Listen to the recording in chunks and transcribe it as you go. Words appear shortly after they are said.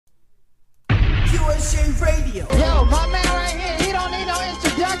QSJ Radio. Yo, my man right here, he don't need no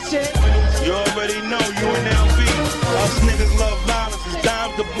introduction. You already know UNLV. Us niggas love violence. It's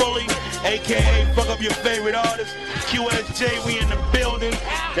Dime the Bully, a.k.a. fuck up your favorite artist. QSJ, we in the building.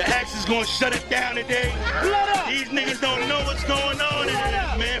 The X is gonna shut it down today. These niggas don't know what's going on in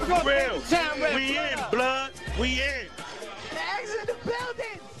here, man, for real. We in, blood. We in. The X in the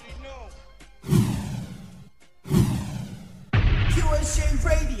building. QSJ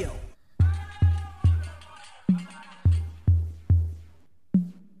Radio.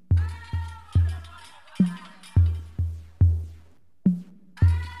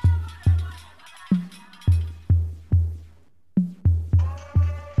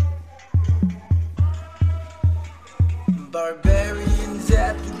 Barbarians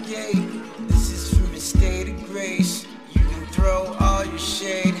at the gate. This is from the state of grace. You can throw all your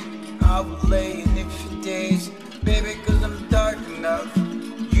shade. I will lay in it for days. Baby, cause I'm dark enough.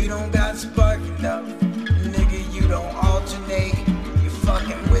 You don't got spark enough. Nigga, you don't alternate. You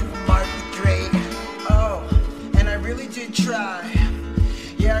fucking with Mark the Great. Oh, and I really did try.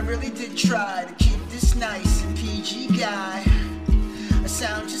 Yeah, I really did try to keep this nice and PG guy. I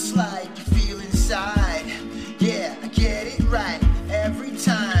sound just like you feel inside. Yeah, I get it right every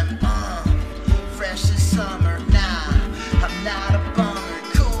time. Fresh as summer. Nah, I'm not a bummer.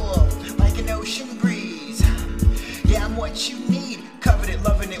 Cool, like an ocean breeze. Yeah, I'm what you need. Covered it,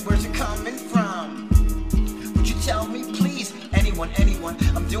 loving it. Where's it coming from? Would you tell me, please? Anyone,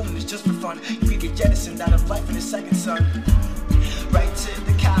 I'm doing this just for fun. You could get jettisoned out of life in a second, son. Right to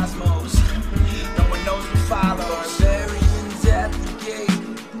the cosmos. No one knows what follows. Barbarians at the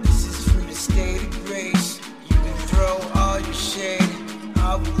gate. This is from the state of grace. You can throw all your shade.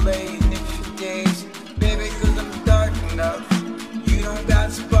 I will lay in it for days. Baby, cause I'm dark enough. You don't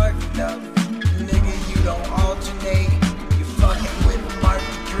got spark enough. Nigga, you don't alternate. You fucking with Mark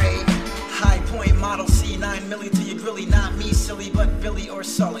the Great. High point model C, 9 milli to your grilly. Not me, silly, but Billy or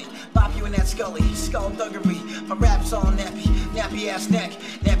Sully. Bop you in that scully, skullduggery. My rap's all nappy, nappy ass neck.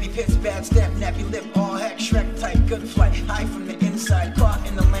 Nappy pits, bad step, nappy lip, all heck. Shrek type, good flight. High from the inside, caught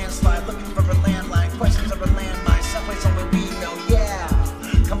in the landslide. Looking for a landline, questions of a landmine. Someplace only we know, yeah.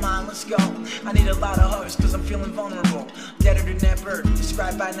 Come on, let's go. I need a lot of hugs, cause I'm feeling vulnerable. Deader than that bird,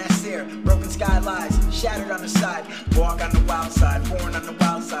 described by Nasir. Broken sky lies, shattered on the side. Walk on the wild side, born on the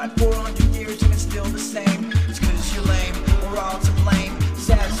wild side. 400 years and it's still the same. It's cause you're lame, we're all to blame.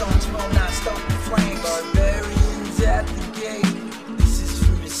 Sad songs will not stoke the flames. Barbarians at the gate. This is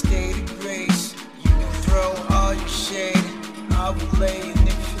from the state of grace. You can throw all your shade. I will lay in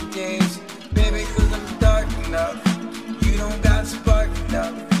it for days. Baby, cause I'm dark enough. You don't got spark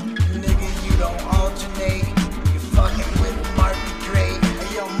enough. Nigga, you don't alternate. You fucking with Mark the Great.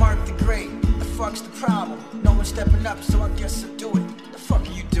 Hey yo, Mark the Great, the fuck's the problem? No one's stepping up, so I guess I'll do it. The fuck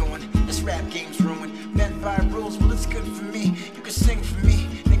are you doing? This rap game's ruined. Bent by rules, well it's good for me. You can sing for me.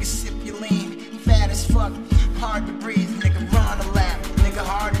 Nigga, sip your lean. Fat as fuck, hard to breathe. Nigga, run a lap. Nigga,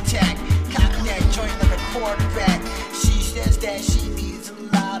 heart attack. Cock that joint like a quarterback. She says that she needs a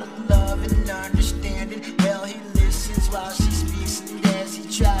lot of love and understanding. Well, he listens while she speaks, and as he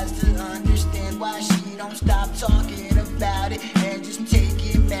tries to understand why she don't stop talking about it and just take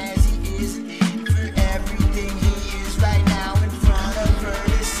him as he is. For everything he is right now in front of her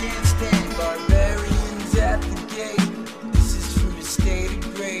this instant. Barbarians at the gate. This is from the state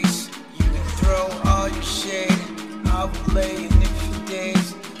of grace. You can throw all your shade. I will lay in it for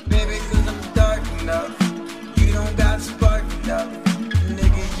days. Baby, cause I'm dark enough. You don't got spark enough.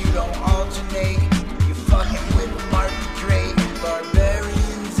 Nigga, you don't alternate. You fucking with Mark the Great.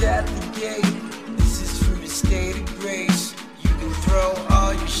 Barbarians at the gate. This is from the state of grace. You can throw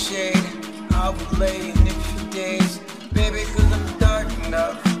all your shade. I will lay in it for days. Baby, cause I'm dark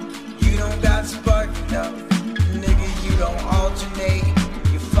enough. You don't got spark enough. Nigga, you don't alternate.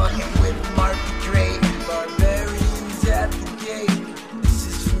 You fucking with Mark the Great. Barbarians at the gate. This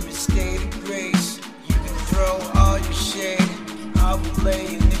is from the state of grace. You can throw all your shade. I will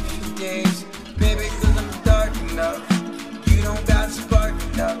lay in it for days. Baby, cause I'm dark enough. You don't got spark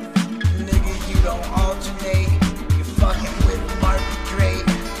enough. Nigga, you don't alternate. You fucking with Mark the Great.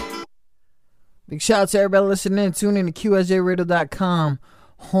 Big shout out to everybody listening in. Tune in to QSJRadio.com,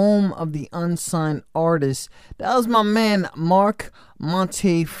 home of the unsigned artists. That was my man, Mark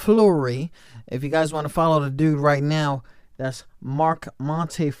Montefleury. If you guys want to follow the dude right now, that's Mark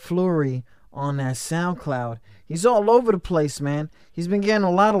Montefleury on that SoundCloud. He's all over the place, man. He's been getting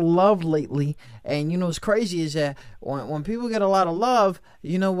a lot of love lately. And, you know, what's crazy is that when people get a lot of love,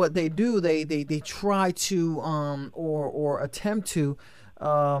 you know what they do? They try to, or attempt to,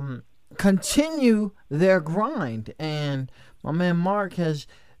 continue their grind. And my man Mark has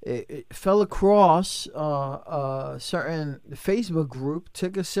it fell across a certain Facebook group,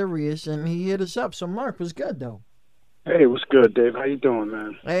 took us serious, and he hit us up. So Mark was good though. Hey, what's good, Dave? How you doing,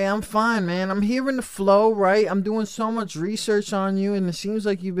 man? Hey, I'm fine, man. I'm hearing the flow, right? I'm doing so much research on you, and it seems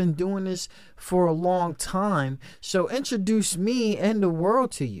like you've been doing this for a long time. So introduce me and the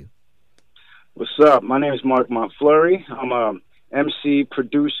world to you. What's up? My name is Mark Montfleury. I'm a MC,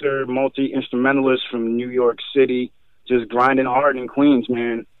 producer, multi-instrumentalist from New York City, just grinding hard in Queens,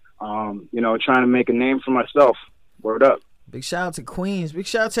 man. Trying to make a name for myself. Word up. Big shout out to Queens. Big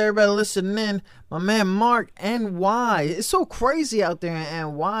shout out to everybody listening in. My man Mark, NY. It's so crazy out there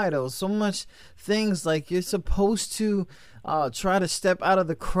in NY, though. So much things like you're supposed to try to step out of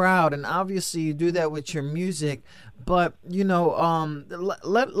the crowd, and obviously you do that with your music. But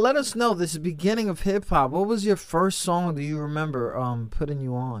let us know, this is the beginning of hip hop. What was your first song that you remember putting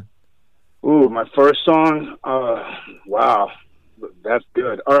you on? Ooh, my first song. Wow, that's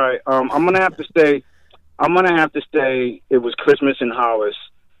good. All right, I'm gonna have to say it was Christmas in Hollis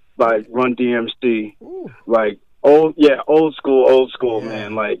by Run DMC. Ooh. Like old school,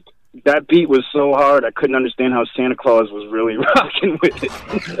 man. Like that beat was so hard, I couldn't understand how Santa Claus was really rocking with it.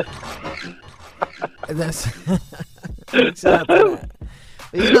 That's exactly.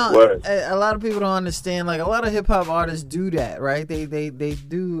 A lot of people don't understand. Like a lot of hip hop artists do that, right? They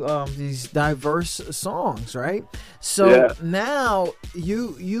do these diverse songs, right? So now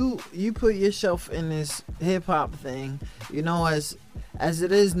you put yourself in this hip hop thing. As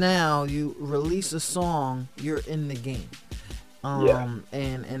it is now, you release a song, you're in the game.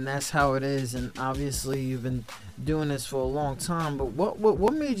 And that's how it is. And obviously you've been doing this for a long time. But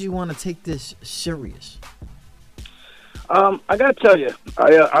what made you want to take this serious? I gotta tell you,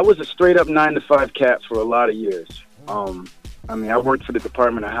 I was a straight up 9-to-5 cat for a lot of years. I worked for the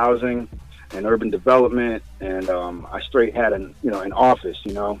Department of Housing and Urban Development, and I straight had an office,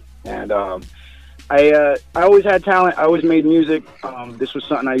 and I always had talent. I always made music. This was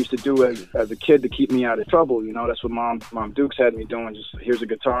something I used to do as a kid to keep me out of trouble. That's what Mom Dukes had me doing. Just here's a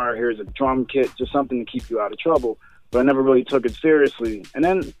guitar, here's a drum kit, just something to keep you out of trouble. But I never really took it seriously. And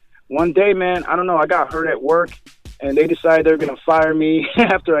then one day, man, I don't know, I got hurt at work. And they decided they were going to fire me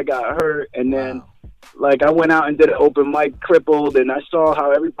after I got hurt. And then, I went out and did an open mic, crippled, and I saw how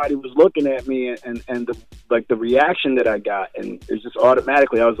everybody was looking at me and the reaction that I got. And it's just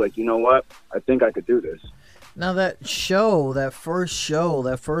automatically, I was like, you know what? I think I could do this. Now, that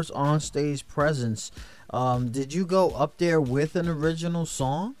first on-stage presence, did you go up there with an original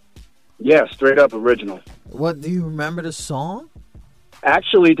song? Yeah, straight up original. What, do you remember the song?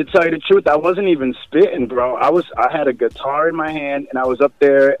 Actually, to tell you the truth, I wasn't even spitting, bro. I had a guitar in my hand, and I was up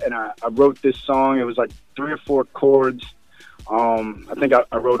there, and I wrote this song. It was like 3 or 4 chords. I think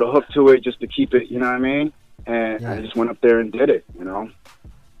I wrote a hook to it just to keep it, you know what I mean? And I just went up there and did it,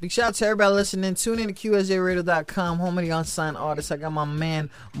 Big shout out to everybody listening. Tune in to QSJRadio.com, home of the unsigned artists. I got my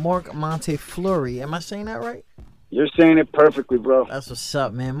man, Mark Montefleury. Am I saying that right? You're saying it perfectly, bro. That's what's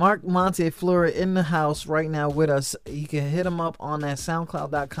up, man. Mark Montefleury in the house right now with us. You can hit him up on that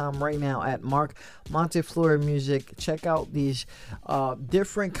SoundCloud.com right now at Mark Montefleury Music. Check out these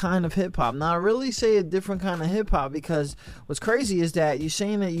different kind of hip hop. Now, I really say a different kind of hip hop because what's crazy is that you're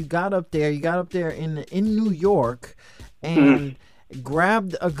saying that you got up there in New York and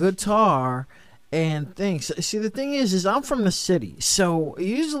grabbed a guitar and things. See, the thing is I'm from the city, so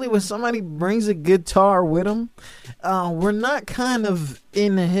usually when somebody brings a guitar with them, we're not kind of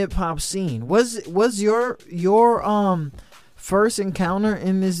in the hip hop scene. Was your first encounter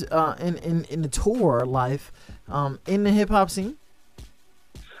in this in the tour life in the hip hop scene?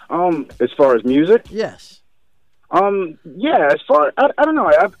 As far as music, yes. Yeah. As far I don't know.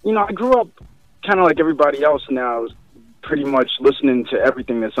 I grew up kind of like everybody else now. Pretty much listening to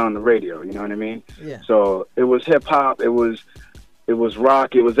everything that's on the radio, you know what I mean? Yeah. So it was hip hop, it was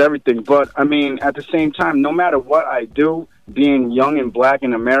rock, it was everything. But I mean, at the same time, no matter what I do, being young and black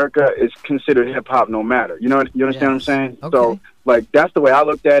in America is considered hip hop no matter. You understand what I'm saying? Okay. So that's the way I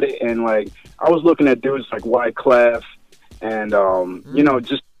looked at it, and I was looking at dudes like Wyclef and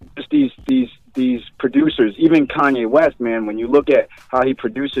just these producers, even Kanye West, man, when you look at how he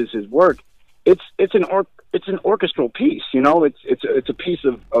produces his work, it's an orchestral piece, it's a piece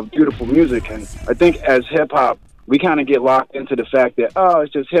of beautiful music. And I think as hip hop, we kind of get locked into the fact that,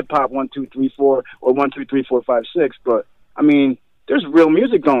 it's just hip hop 1, 2, 3, 4 or 1, 2, 3, 4, 5, 6. But I mean, there's real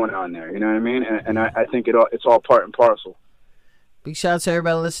music going on there, you know what I mean? And I think it's all part and parcel. Big shout out to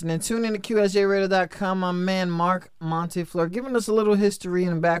everybody listening. Tune in to QSJRadio.com. My man Mark Montefleur giving us a little history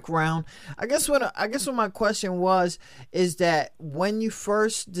and background. I guess what my question was is that when you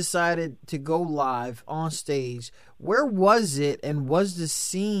first decided to go live on stage, where was it, and was the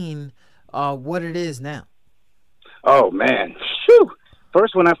scene what it is now? Oh man, Phew.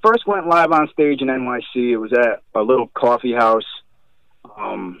 When I first went live on stage in NYC, it was at a little coffee house.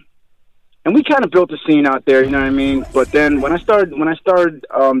 And we kind of built a scene out there, you know what I mean? But then when I started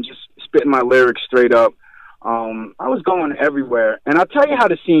just spitting my lyrics straight up, I was going everywhere. And I'll tell you how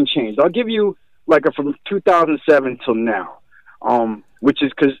the scene changed. I'll give you from 2007 till now, which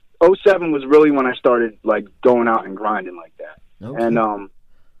is because 2007 was really when I started going out and grinding like that. Okay. And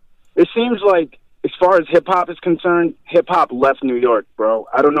it seems like, as far as hip hop is concerned, hip hop left New York, bro.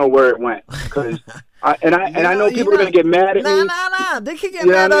 I don't know where it went, because I know people are gonna get mad at me. Nah. They can get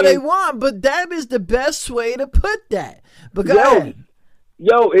mad all they want, but that is the best way to put that. But go ahead.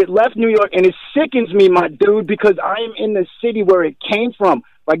 Yo, it left New York, and it sickens me, my dude, because I am in the city where it came from.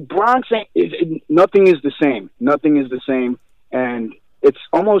 Like Bronx, nothing is the same. Nothing is the same, and it's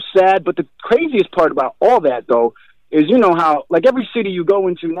almost sad. But the craziest part about all that, though, is how every city you go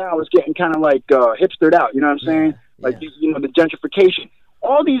into now is getting kind of hipstered out. You know what I'm saying? The gentrification.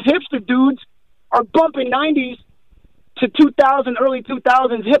 All these hipster dudes are bumping 90s to 2000, early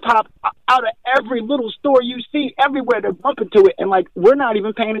 2000s hip hop out of every little store you see. Everywhere they're bumping to it, and we're not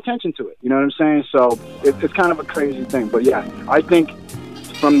even paying attention to it. You know what I'm saying? So it's kind of a crazy thing. But yeah, I think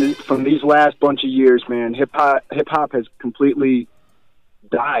from these last bunch of years, man, hip hop has completely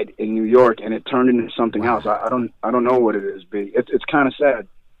died in New York, and it turned into something else. I don't know what it is, B. It's kind of sad.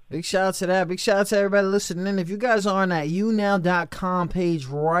 Big shout out to that. Big shout out to everybody listening in. If you guys are on that YouNow.com page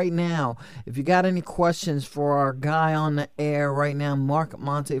right now, if you got any questions for our guy on the air right now, Mark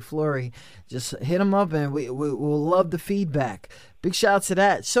Montefleur, just hit him up, and we'll love the feedback. Big shout out to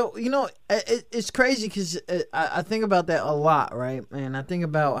that. So, it's crazy because I think about that a lot, right? And I think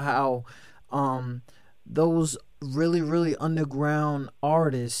about how those really, really underground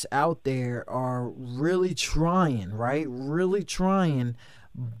artists out there are really trying, right? Really trying,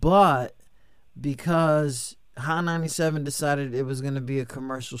 but because Hot 97 decided it was going to be a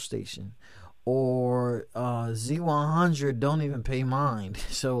commercial station, or Z100 don't even pay mind,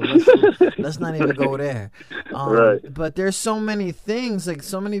 so let's not even go there. Right. But there's so many things,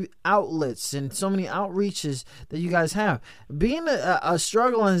 so many outlets and so many outreaches that you guys have. Being a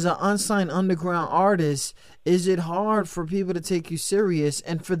struggling as an unsigned underground artist, is it hard for people to take you serious?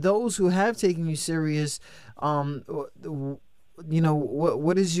 And for those who have taken you serious, what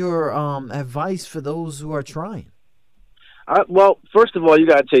is your advice for those who are trying? Well, first of all, you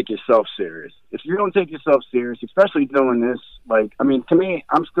got to take yourself serious. If you don't take yourself serious, especially doing this, to me,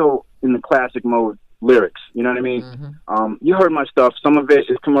 I'm still in the classic mode, lyrics. You know what I mean? Mm-hmm. You heard my stuff. Some of it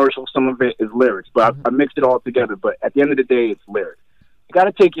is commercial, some of it is lyrics, but I mixed it all together. But at the end of the day, it's lyrics. You got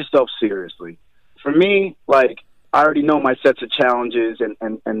to take yourself seriously. For me, I already know my sets of challenges and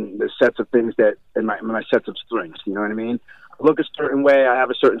the sets of things and my sets of strengths. You know what I mean? I look a certain way. I have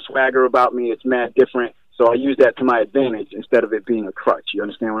a certain swagger about me. It's mad different. So I use that to my advantage instead of it being a crutch. You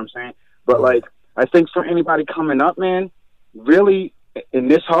understand what I'm saying? But I think for anybody coming up, man, really in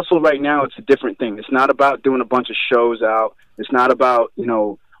this hustle right now, it's a different thing. It's not about doing a bunch of shows out. It's not about,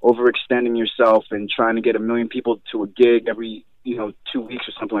 overextending yourself and trying to get 1 million people to a gig every, 2 weeks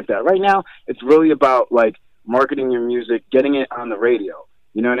or something like that. Right now, it's really about marketing your music, getting it on the radio.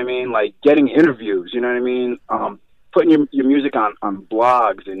 You know what I mean? Getting interviews. You know what I mean? Putting your music on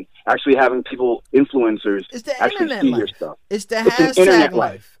blogs and actually having people, influencers, actually see your stuff. It's the hashtag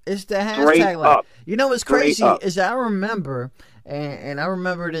life. It's the hashtag life. You know what's crazy is I remember, and I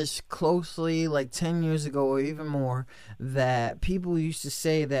remember this closely 10 years ago or even more, that people used to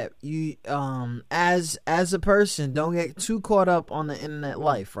say that you, as a person, don't get too caught up on the internet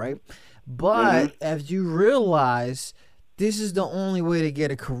life, right? But as you realize, this is the only way to get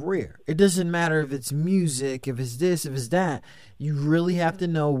a career. It doesn't matter if it's music, if it's this, if it's that. You really have to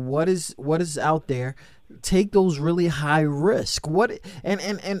know what is out there. Take those really high risk.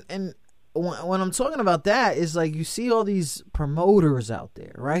 And when I'm talking about that is you see all these promoters out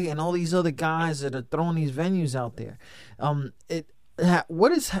there, right? And all these other guys that are throwing these venues out there.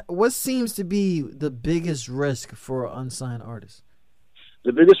 What seems to be the biggest risk for an unsigned artist?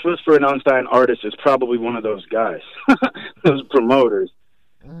 The biggest risk for an unsigned artist is probably one of those guys, those promoters.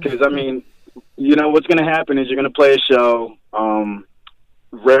 Because, what's going to happen is you're going to play a show,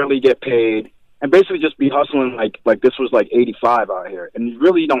 rarely get paid, and basically just be hustling like this was 85 out here. And you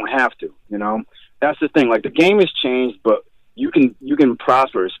really don't have to, That's the thing. The game has changed, but you can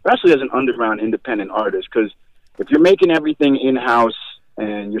prosper, especially as an underground independent artist, because if you're making everything in house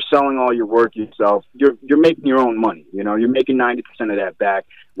and you're selling all your work yourself, you're making your own money. You know, you're making 90% of that back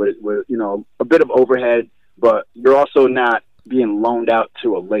with you know, a bit of overhead, but you're also not being loaned out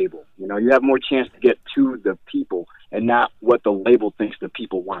to a label. You know, you have more chance to get to the people and not what the label thinks the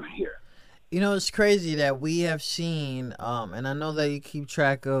people want to hear. You know, it's crazy that we have seen, and I know that you keep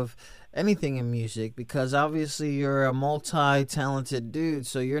track of anything in music because obviously you're a multi-talented dude,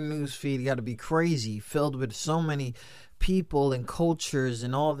 so your news feed got to be crazy, filled with so many people and cultures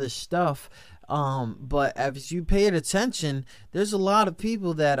and all this stuff. But as you paid attention, there's a lot of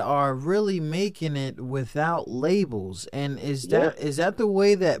people that are really making it without labels. And is that the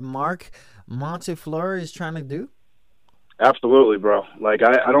way that Mark Montefleury is trying to do? Absolutely, bro. Like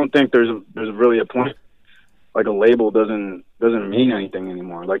I don't think there's really a point. Like a label doesn't mean anything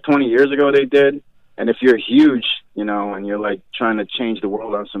anymore. Like 20 years ago they did. And if you're huge, you know, and you're like trying to change the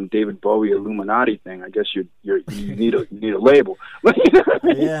world on some David Bowie Illuminati thing, I guess you need a label.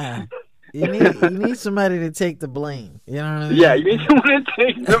 Yeah. You need somebody to take the blame. You know what I mean? Yeah, you need someone to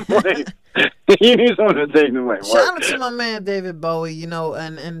take the blame. You need someone to take the blame. Shout out to my man David Bowie, you know,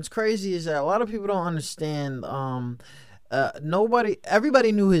 and it's crazy is that a lot of people don't understand.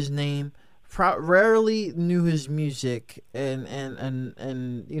 Everybody knew his name, rarely knew his music,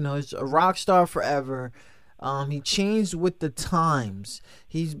 and you know, he's a rock star forever. He changed with the times.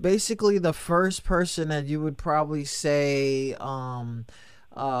 He's basically the first person that you would probably say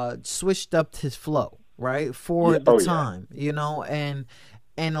switched up his flow, right, for the time, you know, and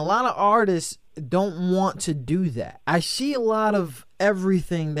a lot of artists don't want to do that. I see a lot of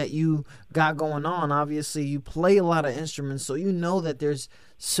everything that you got going on. Obviously, you play a lot of instruments, so you know that there's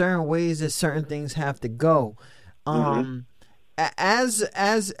certain ways that certain things have to go. As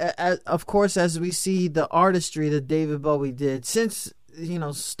of course, as we see the artistry that David Bowie did, since, you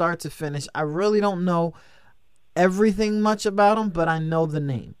know, start to finish, I really don't know everything much about him, but I know the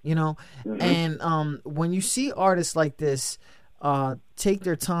name, you know. And when you see artists like this take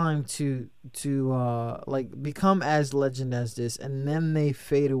their time to like become as legend as this, and then they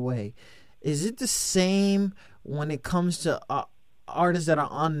fade away, is it the same when it comes to artists that are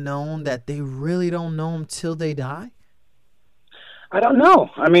unknown, that they really don't know them till they die? I don't know.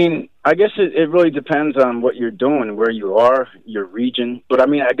 I mean, I guess it really depends on what you're doing, where you are, your region. But I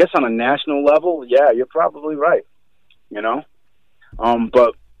mean, I guess on a national level, yeah, you're probably right. You know?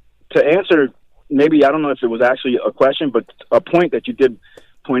 But to answer, maybe, I don't know if it was actually a question, but a point that you did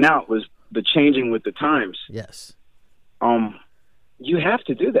point out was the changing with the times. Yes. You have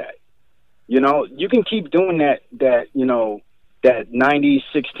to do that. You know, you can keep doing that, you know, that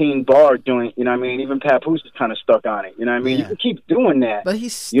 90-16 bar joint, you know what I mean? Even Papoose is kind of stuck on it, you know what I mean? Yeah. You can keep doing that. But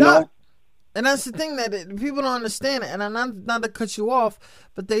he's stuck. You know? And that's the thing that people don't understand. And I'm not to cut you off,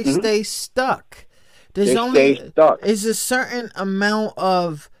 but they stay stuck. There's a certain amount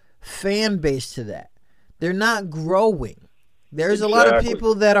of fan base to that. They're not growing. There's a lot of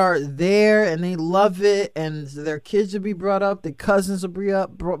people that are there and they love it, and their kids will be brought up, their cousins will be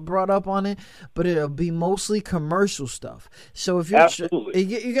brought up on it, but it'll be mostly commercial stuff. So if you're,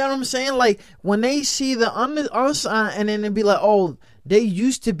 you got what I'm saying? Like when they see the unsigned, and then they'll be like, oh, they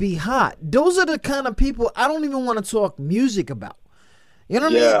used to be hot. Those are the kind of people I don't even want to talk music about. You know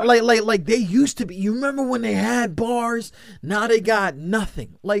what I mean? Like they used to be. You remember when they had bars? Now they got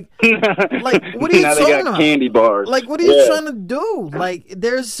nothing. Like what are you now talking they got about? Candy bars. Like what are you trying to do? Like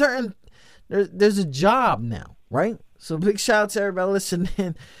there's a job now, right? So big shout out to everybody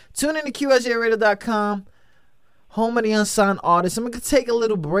listening. Tune in to QSJRadio.com, home of the unsigned artists. I'm gonna take a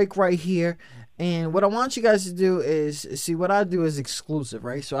little break right here. And what I want you guys to do is, see, what I do is exclusive,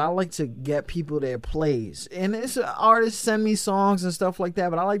 right? So I like to get people their plays. And it's artists send me songs and stuff like that,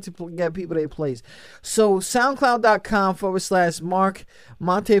 but I like to get people their plays. So SoundCloud.com/Mark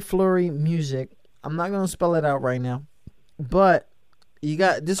Montefleury Music. I'm not going to spell it out right now. But you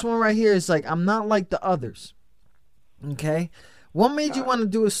got this one right here is like, I'm not like the others. Okay? What made you want to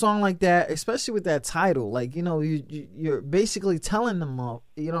do a song like that, especially with that title? Like, you know, you're basically telling them,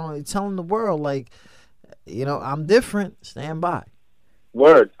 you know, telling the world, like, you know, I'm different. Stand by.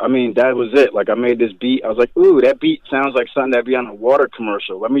 Word. I mean, that was it. Like, I made this beat. I was like, ooh, that beat sounds like something that'd be on a water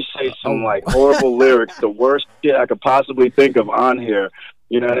commercial. Let me say some, like, horrible lyrics, the worst shit I could possibly think of on here.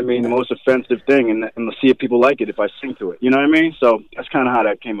 You know what I mean? The most offensive thing, and let's see if people like it if I sing to it. You know what I mean? So that's kind of how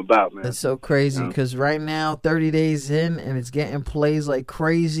that came about, man. It's so crazy because right now, 30 days in, and it's getting plays like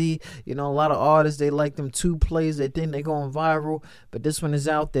crazy. You know, a lot of artists, they like them 2 plays. They think they're going viral, but this one is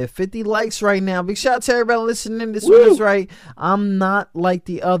out there. 50 likes right now. Big shout out to everybody listening. This one is right. I'm not like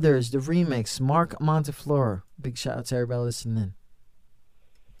the others. The remix, Mark Montefleury. Big shout out to everybody listening.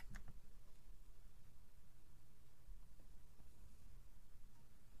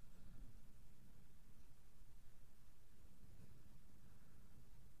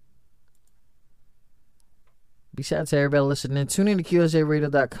 Big shout out to everybody listening. Tune in to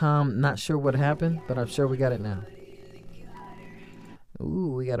QSJRadio.com. Not sure what happened, but I'm sure we got it now.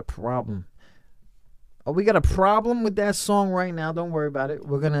 Ooh, we got a problem. Oh, we got a problem with that song right now. Don't worry about it.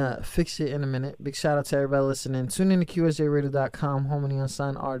 We're going to fix it in a minute. Big shout out to everybody listening. Tune in to QSJRadio.com, home of the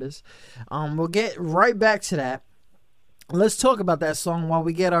unsigned artists. We'll get right back to that. Let's talk about that song while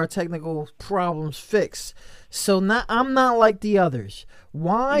we get our technical problems fixed. So I'm not like the others.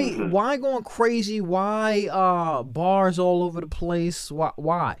 Why going crazy? Why bars all over the place?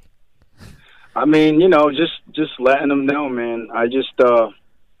 Why? I mean, just letting them know, man. I just,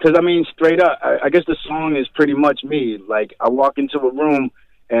 because, I mean, straight up, I guess the song is pretty much me. Like, I walk into a room,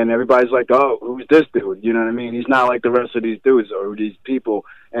 and everybody's like, oh, who's this dude? You know what I mean? He's not like the rest of these dudes or these people.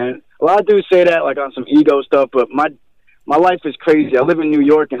 And a lot of dudes say that, like, on some ego stuff, but my life is crazy. I live in New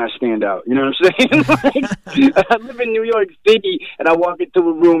York, and I stand out. You know what I'm saying? Like, I live in New York City, and I walk into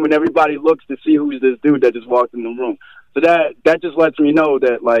a room, and everybody looks to see who's this dude that just walked in the room. So that just lets me know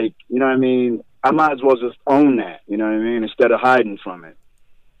that, like, you know what I mean, I might as well just own that, you know what I mean, instead of hiding from it.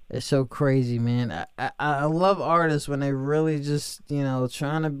 It's so crazy, man. I love artists when they really just,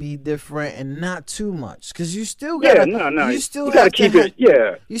 trying to be different and not too much. Because you still got to... You still have to keep it...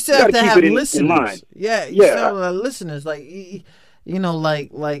 Yeah. You still have to have listeners. In mind. Yeah, you still have listeners. Like,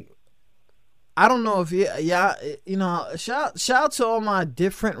 like... I don't know if shout out to all my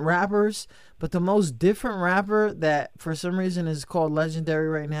different rappers, but the most different rapper that for some reason is called legendary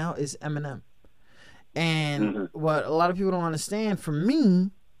right now is Eminem. And what a lot of people don't understand, for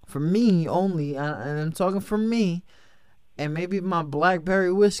me only, and I'm talking for me, and maybe my Blackberry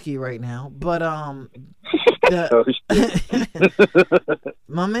whiskey right now, but my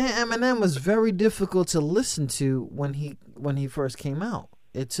man Eminem was very difficult to listen to when he first came out.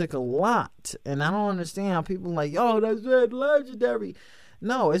 It took a lot, and I don't understand how people like, oh, that's legendary.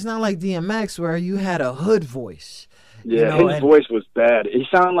 No, it's not like DMX where you had a hood voice. Yeah, his voice was bad. He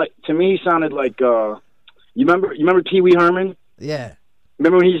sounded like you remember Pee Wee Herman? Yeah.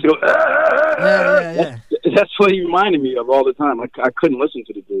 Remember when he used to go? Yeah. That's what he reminded me of all the time. I couldn't listen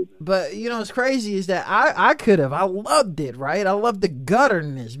to the dude. But what's crazy is that I could have. I loved it, right? I loved the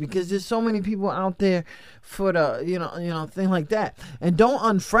gutterness because there's so many people out there for the thing like that. And don't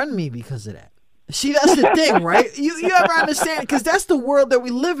unfriend me because of that. See, that's the thing, right? You ever understand? Because that's the world that we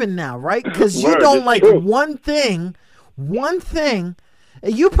live in now, right? Because you don't like one thing,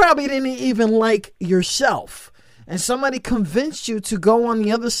 and you probably didn't even like yourself. And somebody convinced you to go on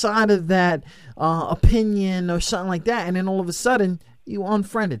the other side of that opinion or something like that. And then all of a sudden, you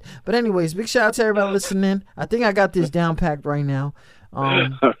unfriended. But anyways, big shout out to everybody listening. I think I got this down packed right now.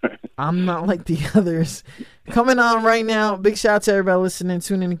 I'm not like the others. Coming on right now, big shout out to everybody listening.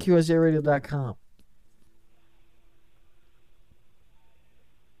 Tune in to QSJRadio.com.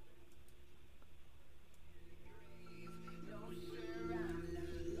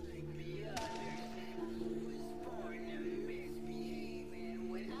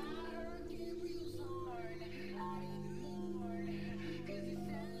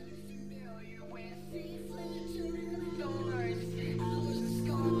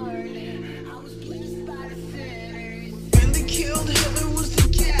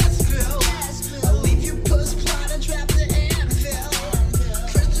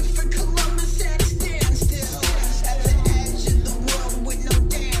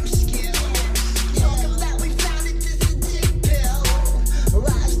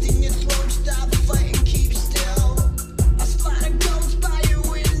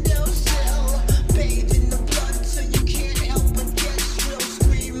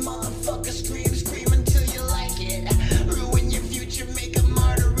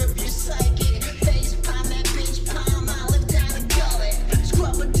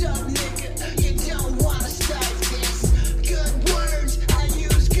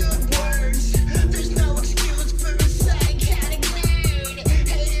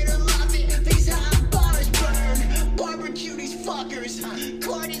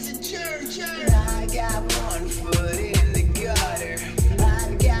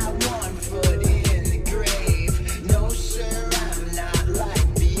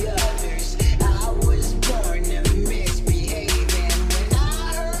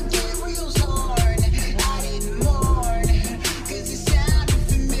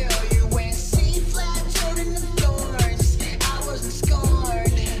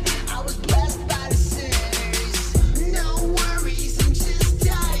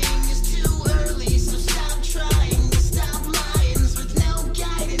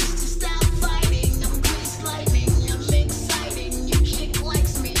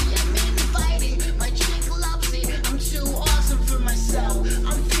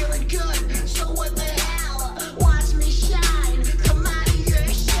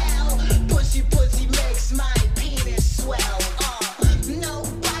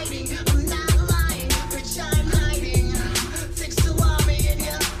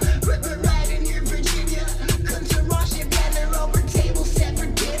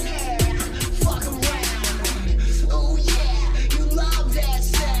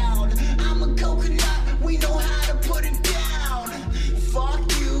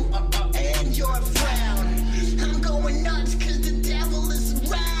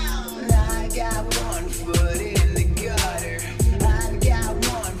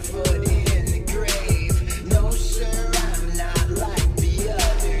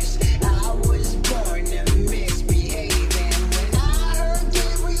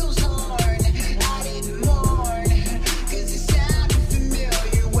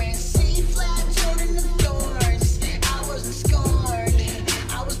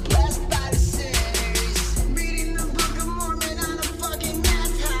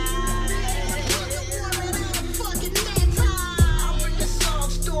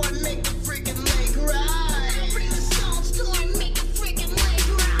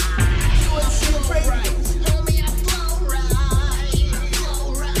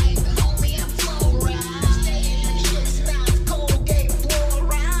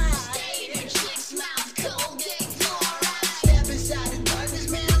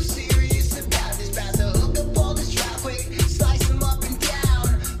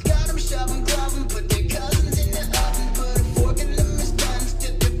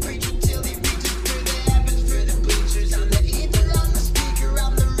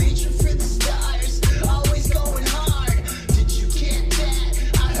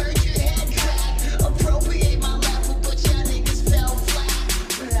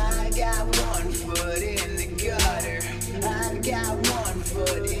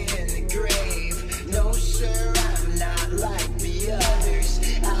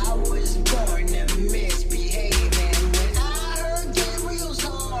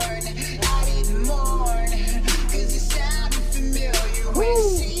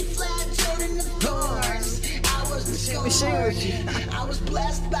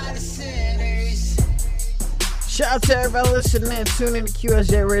 blessed by the sinners. Shout out to everybody listening. Tune in to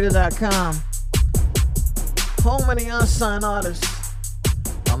QSJRadio.com. Home of the unsigned artists.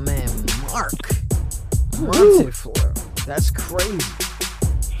 My man Mark Montefleur. That's crazy.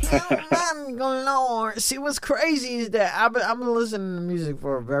 Lord. See, what's crazy is that I've been listening to music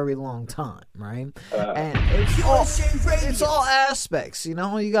for a very long time, right? And it's all aspects, you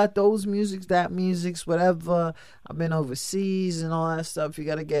know. You got those musics, that music's, whatever. I've been overseas and all that stuff. You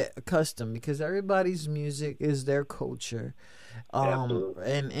got to get accustomed because everybody's music is their culture.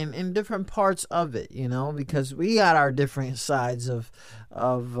 And different parts of it, you know, because we got our different sides of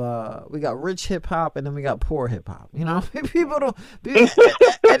we got rich hip hop and then we got poor hip hop, you know. People don't and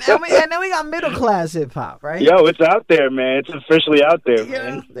then we got middle class hip hop, right? Yo, it's out there, man. It's officially out there,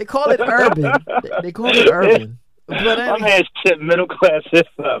 man. Know, they call it urban. They call it urban. But my man said middle class hip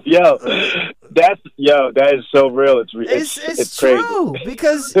hop. Yo, that is so real. It's true crazy.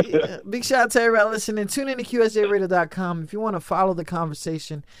 Because big shout out to everybody listening. Tune in to QSJRadio.com. If you want to follow the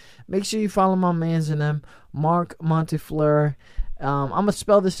conversation, make sure you follow my man's and them, Mark Montefleur. I'm gonna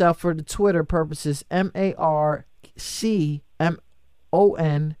spell this out for the Twitter purposes. MarcMontefleury.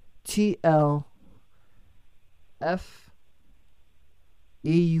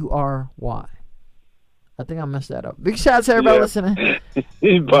 I think I messed that up. Big shout out to everybody listening.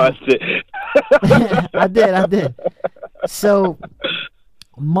 You busted. I did. So,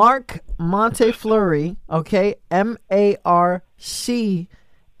 Mark Montefleury, okay? MarcMon.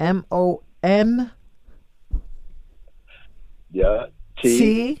 Yeah.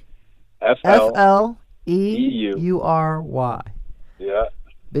 TFLEURY. Yeah.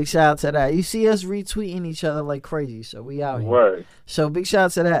 Big shout out to that. You see us retweeting each other like crazy, so we out here. Word. So, big shout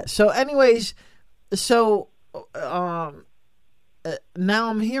out to that. So, anyways. So, now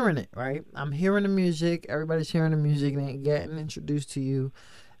I'm hearing it, right? I'm hearing the music. Everybody's hearing the music and getting introduced to you,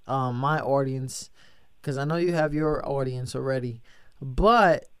 my audience, because I know you have your audience already.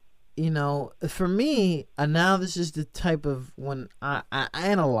 But, you know, for me, now this is the type of when I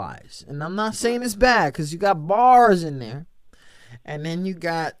analyze. And I'm not saying it's bad because you got bars in there. And then you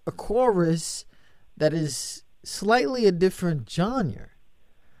got a chorus that is slightly a different genre.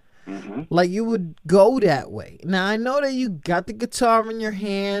 Mm-hmm. Like you would go that way. Now I know that you got the guitar in your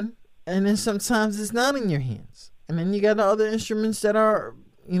hand, and then sometimes it's not in your hands. And then you got the other instruments that are,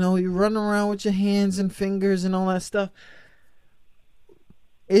 you know, you run around with your hands and fingers and all that stuff.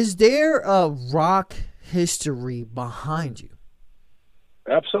 Is there a rock history behind you?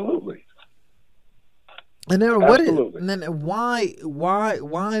 Absolutely. And then why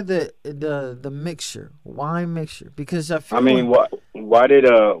the mixture? Why mixture? Because I feel why did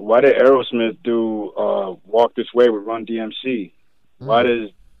Aerosmith do Walk This Way with Run DMC? Why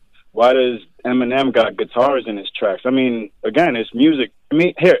does Eminem got guitars in his tracks? I mean, again, it's music. I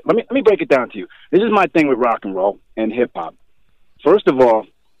mean, here, let me break it down to you. This is my thing with rock and roll and hip hop. First of all,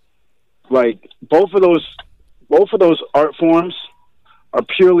 like both of those art forms are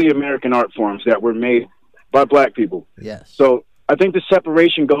purely American art forms that were made by black people. Yes. So I think the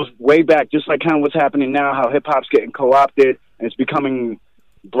separation goes way back, just like kind of what's happening now, how hip-hop's getting co-opted and it's becoming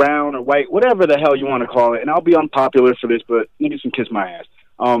brown or white, whatever the hell you want to call it. And I'll be unpopular for this, but niggas can kiss my ass.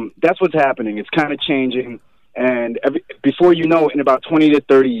 That's what's happening. It's kind of changing. And before you know it, in about 20 to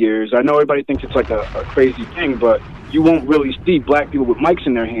 30 years, I know everybody thinks it's like a crazy thing, but you won't really see black people with mics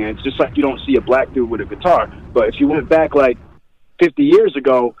in their hands, just like you don't see a black dude with a guitar. But if you went back like 50 years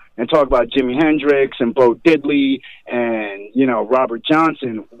ago and talk about Jimi Hendrix and Bo Diddley and, you know, Robert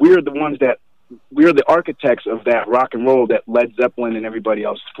Johnson, we're the architects of that rock and roll that Led Zeppelin and everybody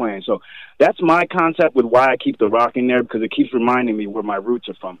else is playing. So that's my concept with why I keep the rock in there, because it keeps reminding me where my roots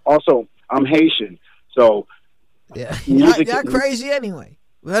are from. Also, I'm Haitian, so yeah, you're crazy anyway.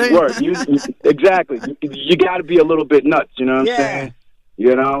 Word, exactly. You got to be a little bit nuts, you know what I'm saying?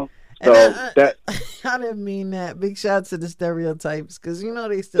 You know? So I didn't mean that. Big shout to the stereotypes, because you know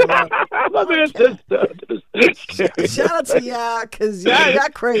they still are. Shout out to y'all, because y'all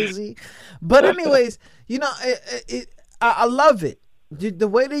crazy. But anyways, you know, I love it. The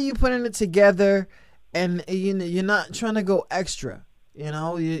way that you putting it together, and you're not trying to go extra. You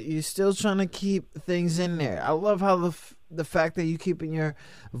know, you're still trying to keep things in there. I love how the fact that you're keeping your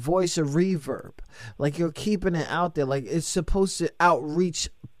voice a reverb. Like you're keeping it out there. Like it's supposed to outreach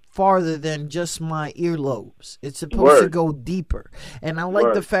farther than just my earlobes. It's supposed to go deeper. And I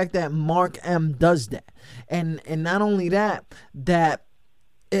like the fact that Mark M does that. And not only that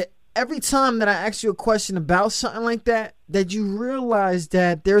every time that I ask you a question about something like that you realize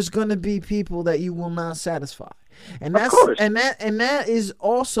that there's going to be people that you will not satisfy. And that is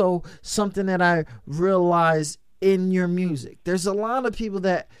also something that I realize in your music. There's a lot of people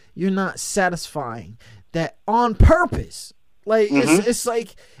that you're not satisfying, that on purpose. Like it's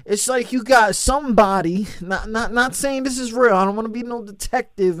like you got somebody, not saying this is real. I don't want to be no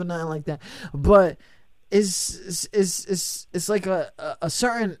detective and nothing like that. But it's like a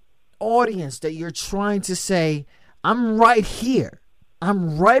certain audience that you're trying to say, I'm right here.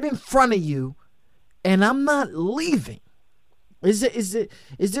 I'm right in front of you and I'm not leaving. Is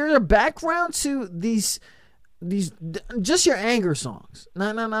there a background to these just your anger songs? No.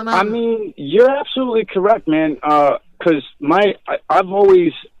 I mean, you're absolutely correct, man. Because I've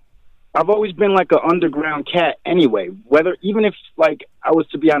always been like an underground cat anyway. Even if like I was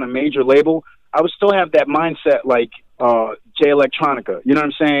to be on a major label, I would still have that mindset like Jay Electronica. You know what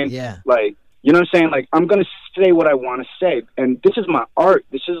I'm saying? Yeah. Like, you know what I'm saying? Like, I'm gonna say what I want to say, and this is my art.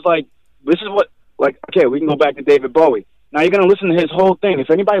 This is what like. Okay, we can go back to David Bowie. Now you're gonna listen to his whole thing. If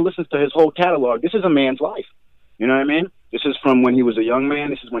anybody listens to his whole catalog, this is a man's life. You know what I mean? This is from when he was a young man.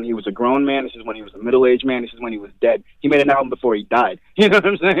 This is when he was a grown man. This is when he was a middle-aged man. This is when he was dead. He made an album before he died. You know what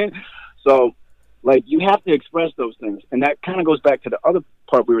I'm saying? So, like, you have to express those things. And that kind of goes back to the other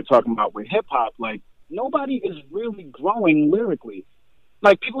part we were talking about with hip-hop. Like, nobody is really growing lyrically.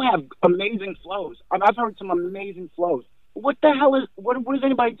 Like, people have amazing flows. I've heard some amazing flows. What the hell what is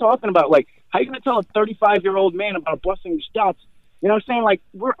anybody talking about? Like, how are you going to tell a 35-year-old man about busting his shots? You know what I'm saying? Like,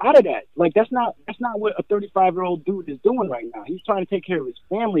 we're out of that. Like, that's not what a 35-year-old dude is doing right now. He's trying to take care of his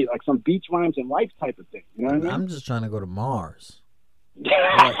family, like some beach rhymes and life type of thing. You know what I mean? I'm just trying to go to Mars. Yo,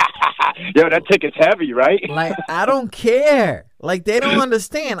 that ticket's heavy, right? Like, I don't care. Like, they don't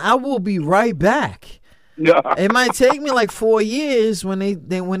understand. I will be right back. It might take me like 4 years when they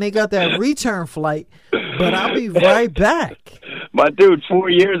got that return flight, but I'll be right back. My dude, 4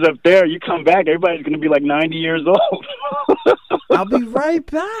 years up there, you come back, everybody's going to be like 90 years old. I'll be right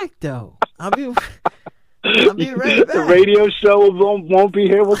back, though. I'll be right back. The radio show won't be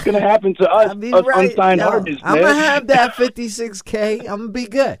here. What's going to happen to us unsigned artists, man? I'm going to have that 56K. I'm going to be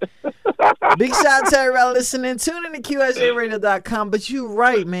good. Big shout out to everybody listening. Tune in to QSJRadio.com. But you're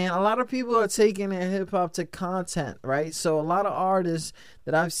right, man. A lot of people are taking their hip-hop to content, right? So a lot of artists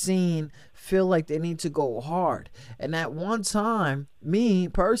that I've seen feel like they need to go hard. And at one time, me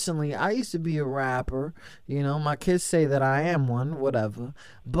personally, I used to be a rapper. You know, my kids say that I am one, whatever.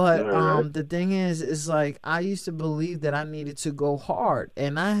 But the thing is like I used to believe that I needed to go hard.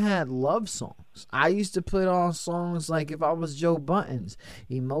 And I had love songs. I used to put on songs like if I was Joe Buttons,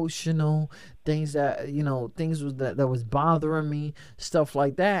 emotional, things that, you know, things that was bothering me, stuff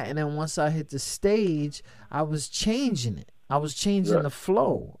like that. And then once I hit the stage, I was changing it. I was changing the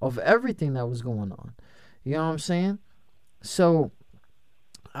flow of everything that was going on. You know what I'm saying? So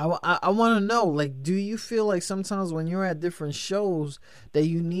I want to know, like, do you feel like sometimes when you're at different shows that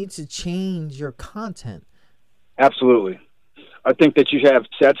you need to change your content? Absolutely. I think that you have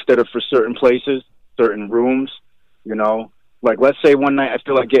sets that are for certain places, certain rooms, you know. Like, let's say one night I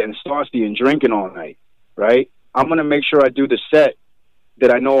feel like getting saucy and drinking all night, right? I'm going to make sure I do the set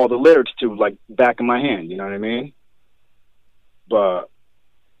that I know all the lyrics to, like, back of my hand, you know what I mean? But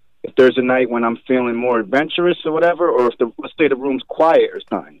if there's a night when I'm feeling more adventurous or whatever, or if let's say the room's quiet or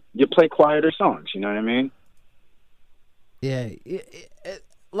something, you play quieter songs. You know what I mean? Yeah,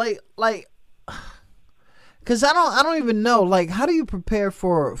 like, because I don't even know. Like, how do you prepare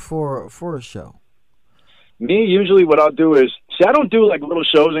for a show? Me, usually what I'll do is, I don't do like little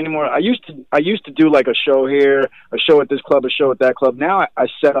shows anymore. I used to do like a show here, a show at this club, a show at that club. Now I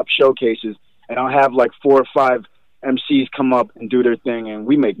set up showcases, and I'll have like 4 or 5 MCs come up and do their thing, and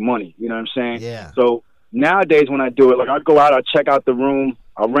we make money. You know what I'm saying? Yeah. So nowadays when I do it, like, I'll go out, I'll check out the room,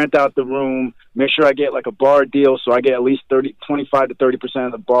 I'll rent out the room, make sure I get like a bar deal, so I get at least 25 to 30%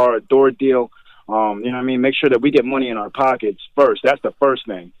 of the bar, a door deal. You know what I mean? Make sure that we get money in our pockets first. That's the first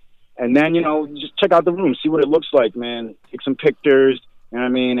thing. And then, you know, just check out the room, see what it looks like, man. Take some pictures, you know what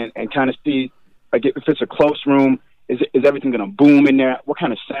I mean, and kind of see, like, if it's a close room, is everything going to boom in there? What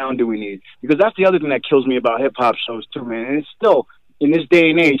kind of sound do we need? Because that's the other thing that kills me about hip-hop shows, too, man. And it's still, in this day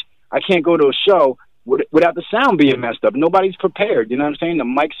and age, I can't go to a show without the sound being messed up. Nobody's prepared, you know what I'm saying? The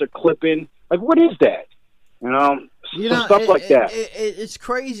mics are clipping. Like, what is that? You know, stuff like that. It's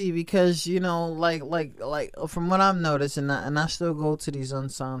crazy because, you know, like from what I've noticed, and I still go to these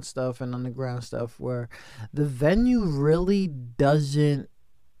unsigned stuff and underground stuff where the venue really doesn't,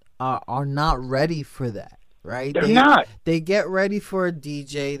 are not ready for that. Right? They're not. They get ready for a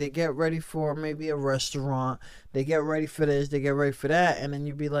DJ. They get ready for maybe a restaurant. They get ready for this. They get ready for that. And then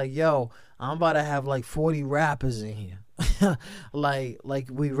you'd be like, yo, I'm about to have like 40 rappers in here. like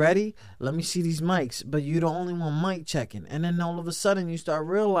we ready? Let me see these mics. But you the only one mic checking, and then all of a sudden you start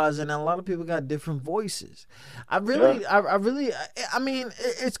realizing that a lot of people got different voices. I mean,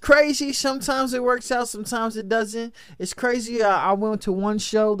 it's crazy. Sometimes it works out, sometimes it doesn't. It's crazy. I went to one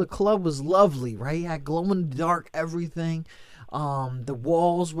show. The club was lovely, right? It had glow in the dark everything. The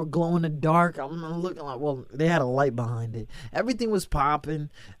walls were glowing in the dark. I'm looking like, well, they had a light behind it. Everything was popping,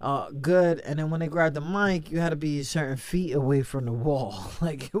 good. And then when they grabbed the mic, you had to be certain feet away from the wall.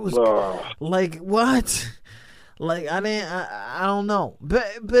 Like it was, like what? Like I don't know.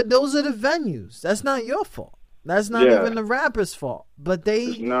 But those are the venues. That's not your fault. That's not even the rapper's fault. But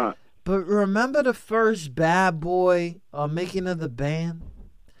It's not. But remember the first Bad Boy making of the band?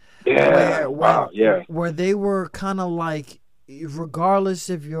 Yeah. Where they were kind of like, regardless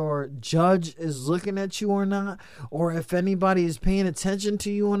if your judge is looking at you or not, or if anybody is paying attention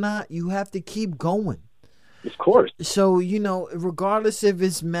to you or not, you have to keep going. Of course. So, you know, regardless if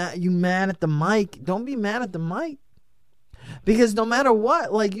it's you mad at the mic, don't be mad at the mic. Because no matter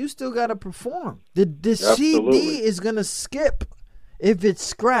what, like, you still got to perform. The CD is going to skip if it's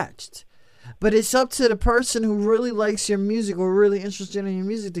scratched. But it's up to the person who really likes your music or really interested in your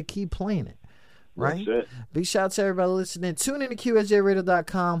music to keep playing it. Right? That's it. Big shout out to everybody listening. Tune in to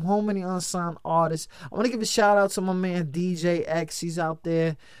QSJRadio.com, home of the unsigned artists. I want to give a shout out to my man DJ X. He's out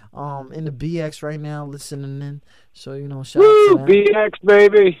there in the BX right now listening in. So, you know, shout out to that. BX,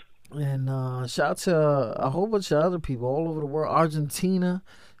 baby. And shout out to a whole bunch of other people all over the world. Argentina.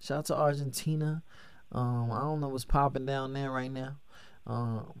 Shout out to Argentina. I don't know what's popping down there right now.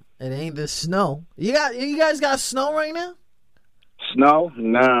 It ain't the snow. You guys got snow right now? Snow?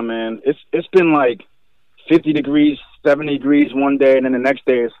 Nah, man. It's been like 50 degrees, 70 degrees one day, and then the next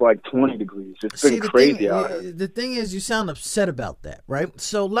day it's like 20 degrees. It's been crazy out here. The thing is, you sound upset about that, right?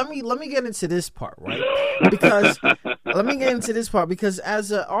 So let me get into this part, right? Because because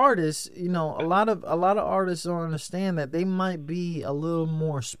as an artist, you know, a lot of artists don't understand that they might be a little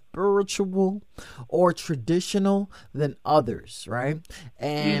more spiritual or traditional than others, right?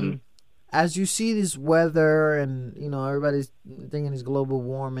 And as you see this weather and, you know, everybody's thinking it's global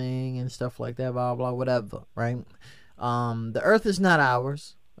warming and stuff like that, blah, blah, whatever, right? The earth is not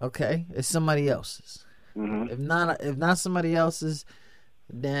ours, okay? It's somebody else's. If not somebody else's,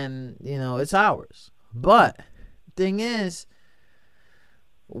 then, you know, it's ours. But thing is,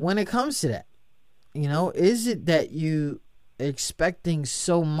 when it comes to that, you know, is it that you expecting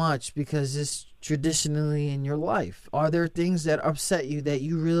so much because it's traditionally in your life? Are there things that upset you that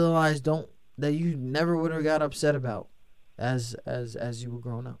you realize that you never would have got upset about as you were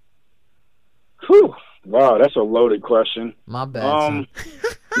growing up? Whew. Wow, that's a loaded question. My bad.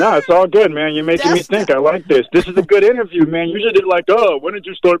 No, it's all good, man. You're making me think. I like this. This is a good interview, man. Usually they're like, oh, when did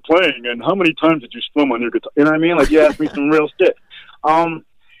you start playing? And how many times did you swim on your guitar? You know what I mean? Like, you asked me some real shit. I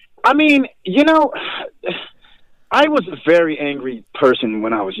mean, you know, I was a very angry person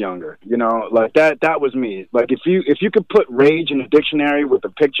when I was younger. You know, like that was me. Like if you could put rage in a dictionary with a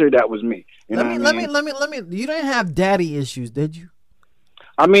picture, that was me. You know what I mean? Let me. You didn't have daddy issues, did you?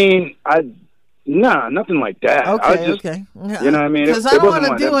 I mean, nah, nothing like that. Okay. You know what I mean? Because I don't want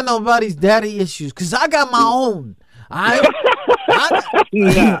to deal with nobody's daddy issues. Because I got my own. I'm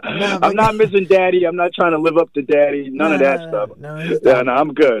not missing daddy. I'm not trying to live up to daddy. None of that stuff. No,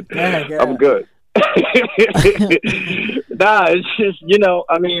 I'm good. I'm good. Nah, it's just, you know,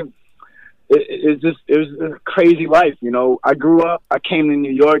 I mean, it was a crazy life. You know, I grew up. I came to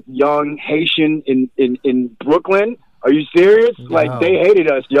New York, young Haitian in Brooklyn. Are you serious? No. Like, they hated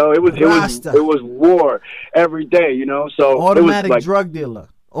us, yo. It was war every day, you know. So automatic it was like, drug dealer.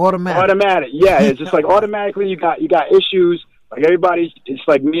 Automatic. Yeah, it's just like automatically you got issues. Like it's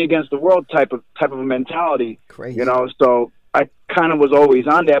like me against the world type of a mentality. Crazy. You know. So I kind of was always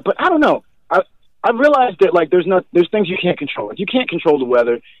on that, but I don't know. I realized that, like, there's things you can't control. Like, you can't control the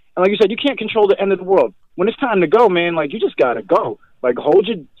weather, and like you said, you can't control the end of the world. When it's time to go, man, like, you just gotta go. Like, hold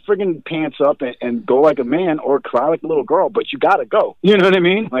your friggin' pants up and go like a man, or cry like a little girl. But you gotta go. You know what I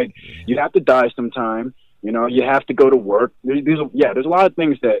mean? Like, you have to die sometime. You know, you have to go to work. There's a lot of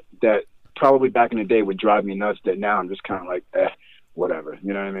things that probably back in the day would drive me nuts that now I'm just kind of like, whatever.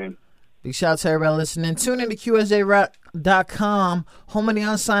 You know what I mean? Big shout out to everybody listening. Tune in to QSJRadio.com, home of the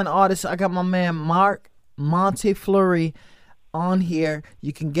unsigned artists. I got my man Mark Montefleury on here.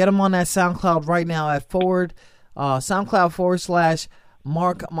 You can get him on that SoundCloud right now at SoundCloud /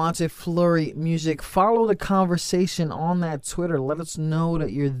 Mark Montefleury Music. Follow the conversation on that Twitter. Let us know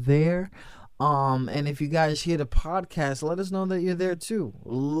that you're there. And if you guys hear the podcast, let us know that you're there too.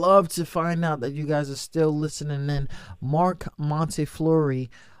 Love to find out that you guys are still listening in. Mark Montefleury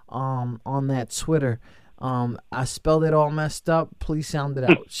on that Twitter. I spelled it all messed up. Please sound it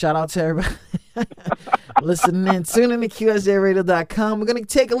out. Shout out to everybody listening in. Tune in to QSJRadio.com. We're going to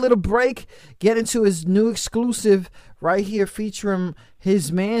take a little break, get into his new exclusive right here featuring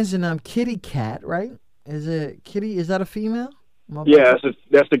his man's and Kitty Cat, right? Is it Kitty? Is that a female? Yeah,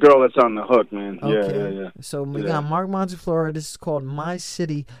 that's the girl that's on the hook, man. Okay. Yeah. So we got Mark Monteflora. This is called My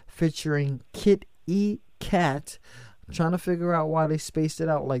City featuring Kit E. Cat. I'm trying to figure out why they spaced it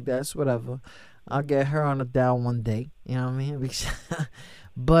out like that. It's whatever. I'll get her on the dial one day. You know what I mean?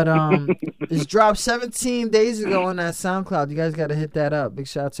 But it's dropped 17 days ago on that SoundCloud. You guys got to hit that up. Big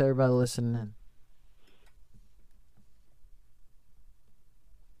shout out to everybody listening in.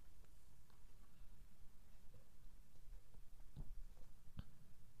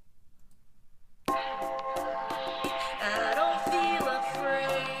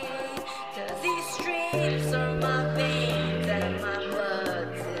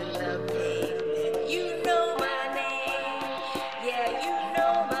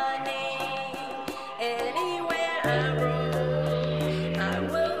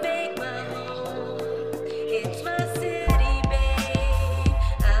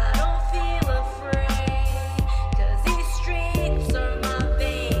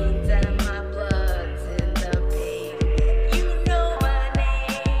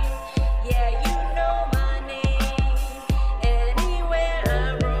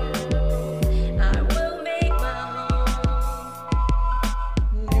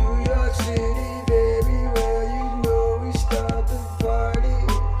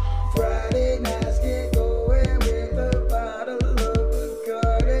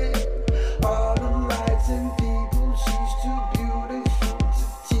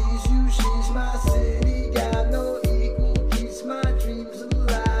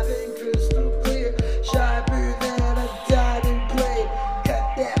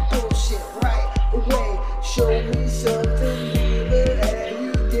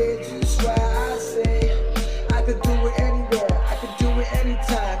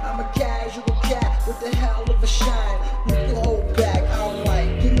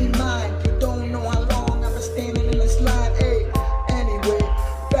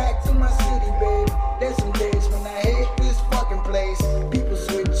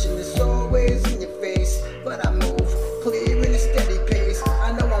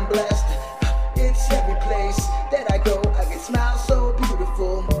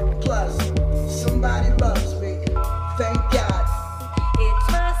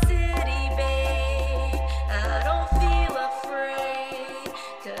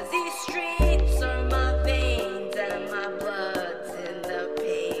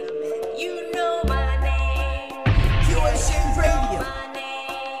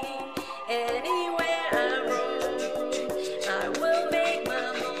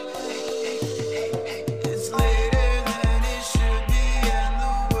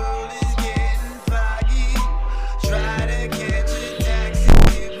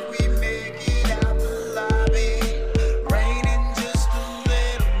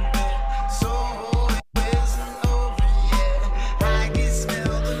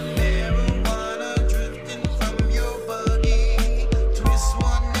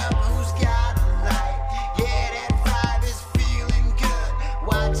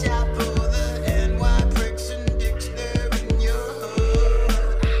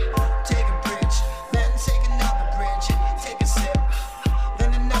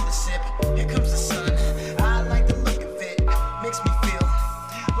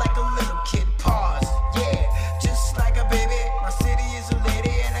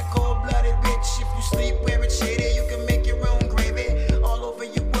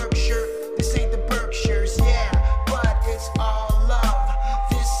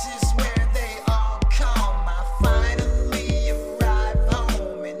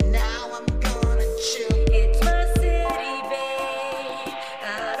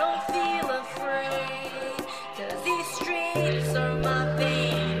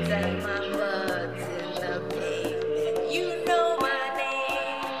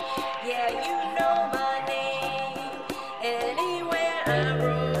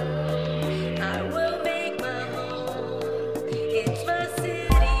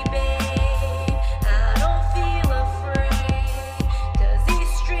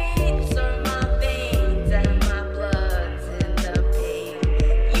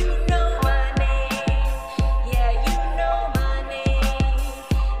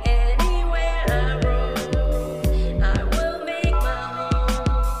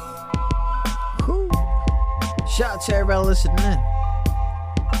 To everybody listening in.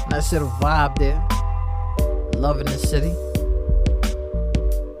 Nice little vibe there. Loving the city.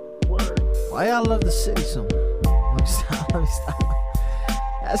 Word. Why y'all love the city so much? Let me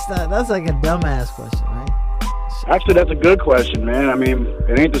stop. That's like a dumbass question, right? Actually, that's a good question, man. I mean,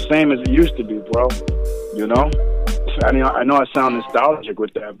 it ain't the same as it used to be, bro. You know? I mean, I know I sound nostalgic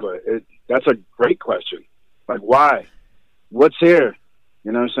with that, but that's a great question. Like, why? What's here?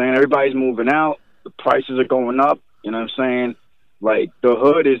 You know what I'm saying? Everybody's moving out. The prices are going up. You know what I'm saying? Like, the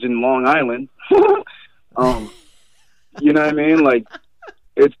hood is in Long Island. You know what I mean? Like,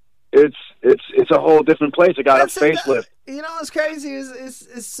 it's a whole different place. It got a facelift. You know what's crazy is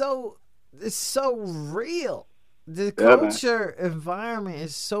it's so real. The culture environment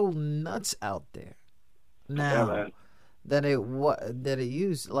is so nuts out there now that it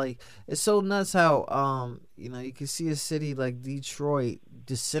used. Like, it's so nuts how you can see a city like Detroit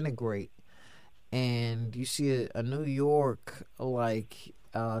disintegrate, and you see a New York, like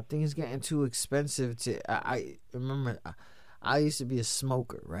things getting too expensive I remember I used to be a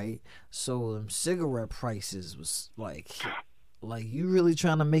smoker, right? So cigarette prices was like you really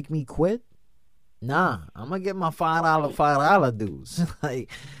trying to make me quit? Nah, I'm gonna get my $5 dues, like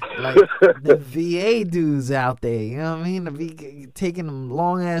the VA dudes out there. You know what I mean? To be taking them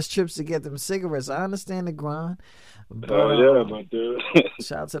long ass trips to get them cigarettes. I understand the grind. But, but dude.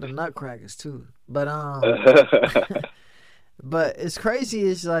 Shout out to the Nutcrackers too. But but it's crazy.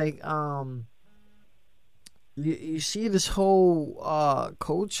 It's like you see this whole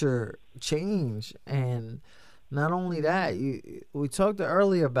culture change, and not only that, we talked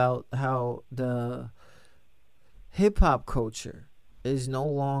earlier about how the hip hop culture is no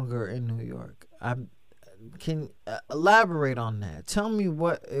longer in New York. I can elaborate on that. Tell me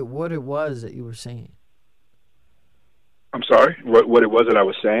what it was that you were saying. I'm sorry. What it was that I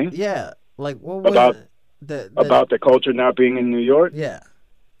was saying? Yeah, like what was about about the culture not being in New York? Yeah.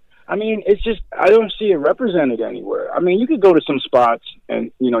 I mean, it's just, I don't see it represented anywhere. I mean, you could go to some spots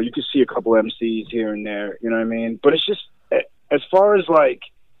and, you could see a couple MCs here and there, you know what I mean? But it's just, as far as, like,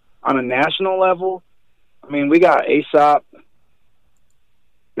 on a national level, I mean, we got A$AP.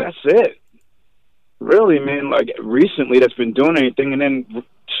 That's it. Really, man, like, recently that's been doing anything. And then,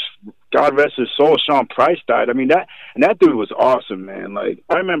 God rest his soul, Sean Price died. I mean, that dude was awesome, man. Like,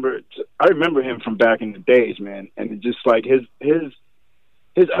 I remember him from back in the days, man. And just, like,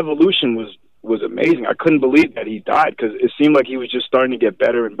 his evolution was amazing. I couldn't believe that he died because it seemed like he was just starting to get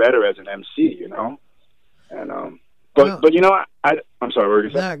better and better as an MC, And but I'm sorry, what were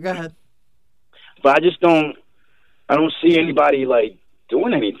you saying? Yeah, go ahead. But I don't see anybody like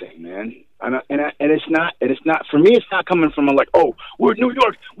doing anything, man. And it's not for me. It's not coming from like, oh, we're New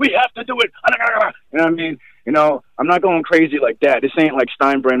York, we have to do it. You know what I mean? I'm not going crazy like that. This ain't like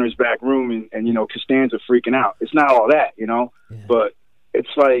Steinbrenner's back room and Costanza freaking out. It's not all that, Yeah. But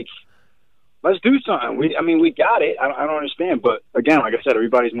it's like, let's do something. We got it. I don't understand. But again, like I said,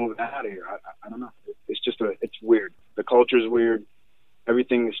 everybody's moving out of here. I don't know. It's weird. The culture is weird.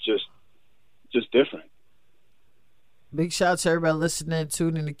 Everything is just different. Big shout out to everybody listening.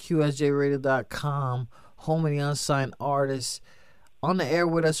 Tune in to QSJRadio.com, home of the unsigned artists. On the air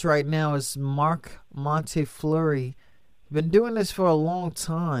with us right now is Marc Montefleury. Been doing this for a long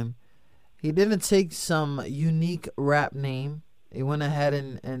time. He didn't take some unique rap name. He went ahead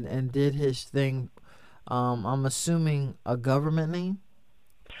and did his thing. I'm assuming a government name.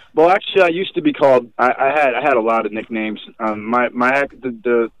 Well, actually, I used to be called. I had a lot of nicknames.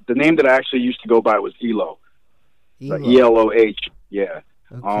 The name that I actually used to go by was ELO. Like ELOH. Yeah.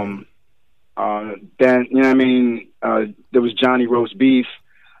 Okay. Then you know what I mean. There was Johnny Roast Beef.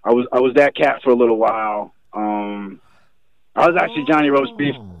 I was that cat for a little while. I was actually Johnny Roast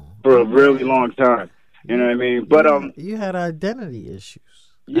Beef for a really long time. You know what I mean? But you had identity issues.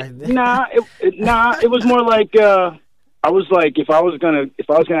 It was more like I was like, if I was gonna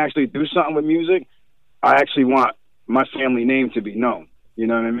actually do something with music, I actually want my family name to be known. You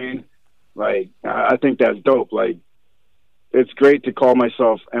know what I mean? Like, I think that's dope. Like, it's great to call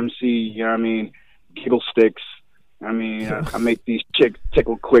myself MC. You know what I mean? Giggle Sticks. I mean, I make these chicks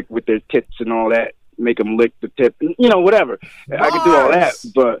tickle quick with their tits and all that. Make them lick the tip. Whatever. Bars. I can do all that,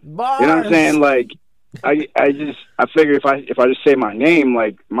 but Bars. You know what I'm saying? Like, I figure if I just say my name,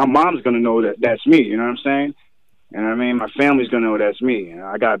 like, my mom's gonna know that that's me. You know what I'm saying? And I mean, my family's gonna know that's me.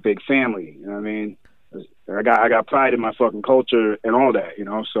 I got a big family. You know what I mean? I got pride in my fucking culture and all that.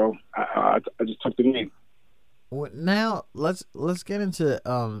 So I just took the name. Now let's get into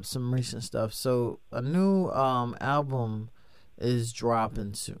some recent stuff. So a new album is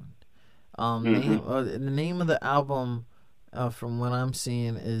dropping soon. The name of the album, from what I'm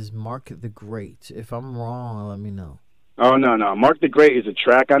seeing, is Mark the Great. If I'm wrong, let me know. Oh, no. Mark the Great is a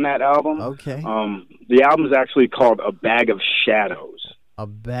track on that album. Okay. The album is actually called A Bag of Shadows. A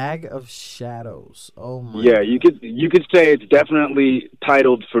Bag of Shadows. Oh my. Yeah, you could say it's definitely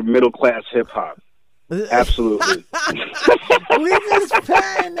titled for middle class hip hop. Absolutely. We just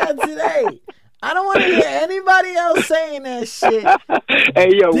playing that today. I don't want to hear anybody else saying that shit.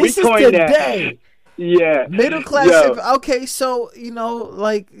 Hey, yo, This we is coined today. that. Yeah. Middle class Yo. hip. Okay, so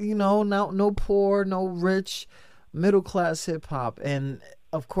no poor, no rich, middle class hip hop. And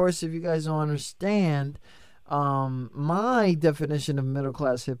of course, if you guys don't understand, my definition of middle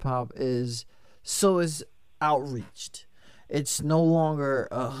class hip hop is outreached. It's no longer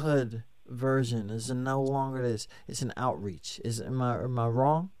a hood version. It's no longer this. It's an outreach. Am I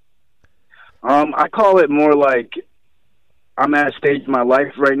wrong? I call it more like I'm at a stage in my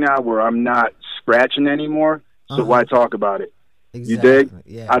life right now where I'm not scratching anymore. So why talk about it? Exactly. You dig?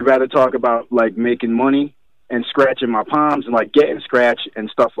 Yeah. I'd rather talk about like making money and scratching my palms and like getting scratched and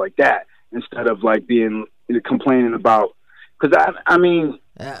stuff like that instead of like complaining about. Because I mean.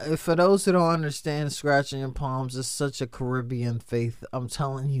 For those who don't understand, scratching your palms is such a Caribbean faith. I'm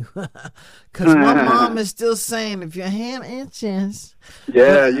telling you, because my mom is still saying, if your hand itches,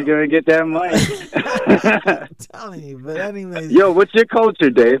 yeah, you're gonna get that money. I'm telling you. But anyways, yo, what's your culture,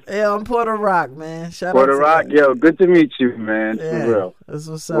 Dave? Yeah, I'm Puerto Rock, man. Shout Puerto out to Rock, that. yo, good to meet you, man. Yeah, For real. that's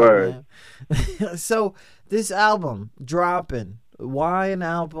what's up, Word. man. So this album dropping. Why an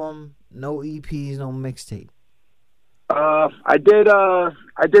album? No EPs, no mixtape. I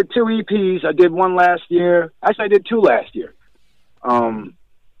did 2 EPs. I did one last year. Actually, I did 2 last year.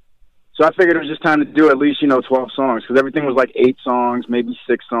 So I figured it was just time to do at least 12 songs because everything was like 8 songs, maybe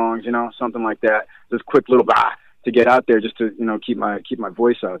 6 songs, something like that. Just quick little to get out there, just to keep my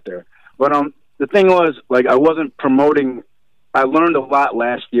voice out there. But the thing was, like, I wasn't promoting. I learned a lot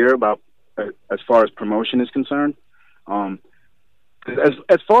last year about as far as promotion is concerned.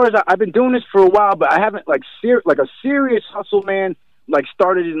 As far as I've been doing this for a while, but I haven't like a serious hustle, man. Like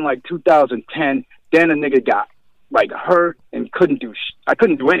started in like 2010. Then a nigga got like hurt and I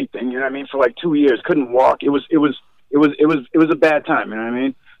couldn't do anything. You know what I mean? For like 2 years, couldn't walk. It was a bad time. You know what I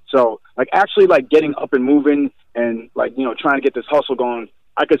mean? So like actually like getting up and moving and like trying to get this hustle going.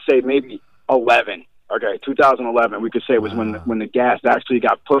 I could say maybe 11. Okay, 2011. We could say was when the gas actually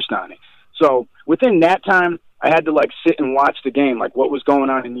got pushed on it. So within that time, I had to like sit and watch the game, like what was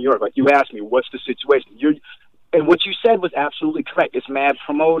going on in New York. Like you asked me, what's the situation? And what you said was absolutely correct. It's mad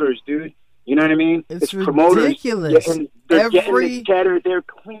promoters, dude. You know what I mean? It's promoters. ridiculous. And they're getting the cheddar. They're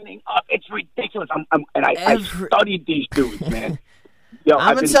cleaning up. It's ridiculous. I studied these dudes, man. Yo,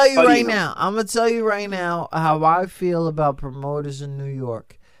 I'm gonna tell you right now. I'm gonna tell you right now how I feel about promoters in New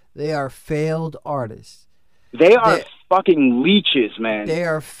York. They are failed artists. They are fucking leeches, man. They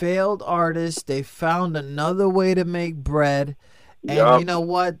are failed artists. They found another way to make bread. And you know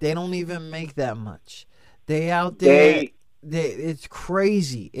what? They don't even make that much. They out there. It's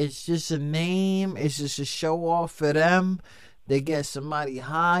crazy. It's just a name. It's just a show off for them. They get somebody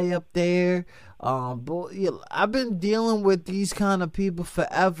high up there. I've been dealing with these kind of people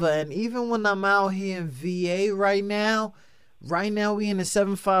forever. And even when I'm out here in VA right now we in the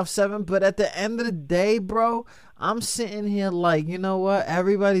 757, but at the end of the day, bro, I'm sitting here like, you know what?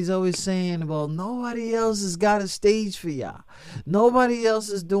 Everybody's always saying, well, nobody else has got a stage for y'all. Nobody else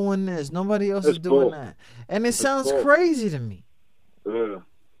is doing this. Nobody else is doing that. And it sounds crazy to me.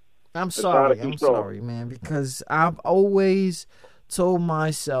 I'm sorry, man, because I've always told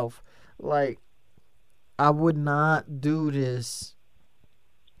myself, like, I would not do this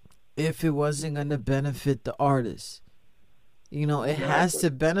if it wasn't going to benefit the artist. It has to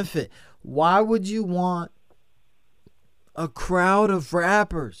benefit. Why would you want a crowd of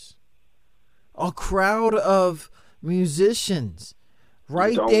rappers, a crowd of musicians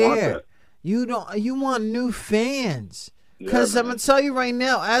right there? You want new fans. Because I'm going to tell you right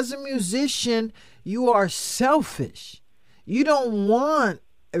now, as a musician, you are selfish. You don't want,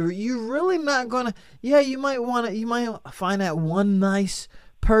 you're really not going to, you might find that one nice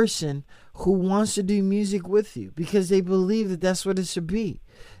person who wants to do music with you because they believe that that's what it should be.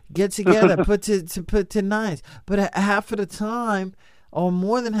 Get together, put to nines. But half of the time, or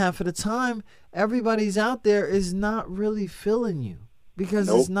more than half of the time, everybody's out there is not really feeling you because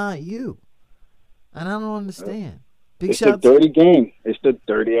it's not you. And I don't understand. It's the dirty game. It's the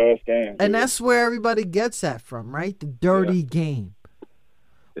dirty ass game. And that's where everybody gets that from, right? The dirty game.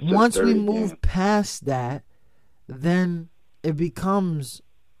 Once we move past that, then it becomes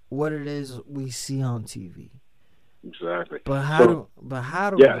what it is we see on TV. Exactly. But how do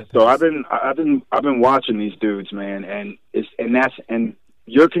so I've been watching these dudes, man, and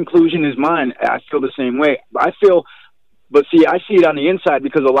your conclusion is mine. I feel the same way. I see it on the inside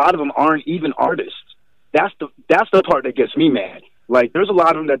because a lot of them aren't even artists. That's the part that gets me mad. Like, there's a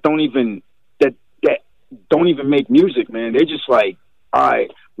lot of them that don't even make music, man. They're just like, all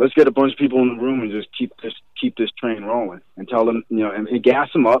right, let's get a bunch of people in the room and just keep this train rolling, and tell them, you know, and gas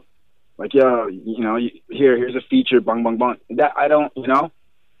them up, like, yo, you know, here's a feature, bang, bang, bang. That I don't, you know.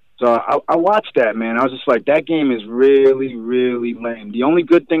 So I watched that, man. I was just like, that game is really, really lame. The only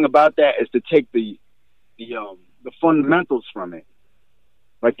good thing about that is to take the fundamentals from it,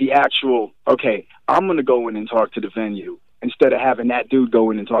 like the actual, okay, I'm gonna go in and talk to the venue instead of having that dude go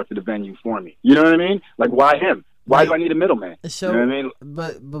in and talk to the venue for me. You know what I mean? Like, why him? Why do I need a middleman? So, you know what I mean?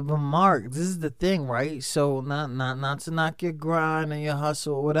 But Mark, this is the thing, right? So not to knock your grind and your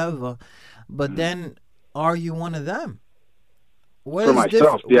hustle or whatever, but then are you one of them? What for is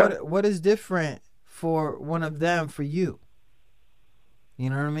myself, yeah. What is different for one of them for you? You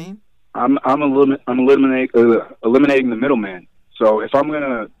know what I mean? I'm eliminating the middleman. So if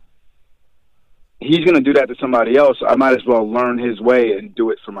he's gonna do that to somebody else, I might as well learn his way and do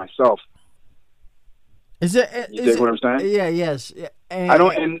it for myself. You dig what I'm saying? Yeah, yes. I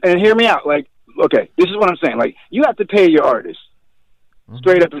don't, and hear me out. Like, okay, this is what I'm saying. Like, you have to pay your artists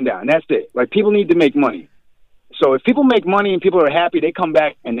straight up and down. That's it. Like, people need to make money. So if people make money and people are happy, they come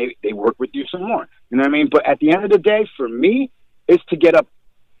back and they work with you some more. You know what I mean? But at the end of the day, for me, it's to get up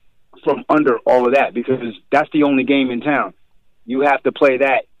from under all of that, because that's the only game in town. You have to play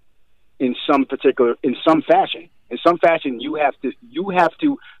that in some fashion. In some fashion, you have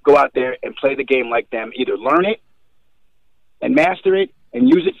to go out there and play the game like them. Either learn it and master it and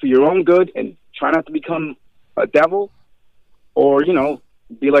use it for your own good and try not to become a devil, or, you know,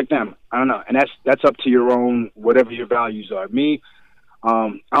 be like them. I don't know. And that's up to your own, whatever your values are. Me,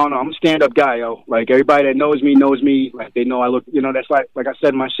 I don't know. I'm a stand-up guy, yo. Like, everybody that knows me. Like, they know I look, you know, that's like I said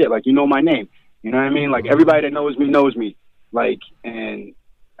in my shit, like, you know my name. You know what I mean? Like, everybody that knows me. Like, and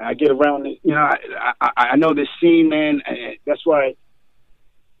I get around, you know, I know this scene, man, and that's why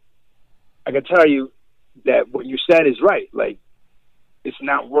I can tell you that what you said is right. Like, it's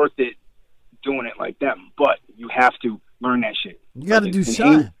not worth it doing it like them, but you have to learn that shit. You got to do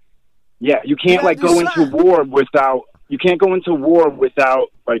something. Yeah, you can't, like, go into war without,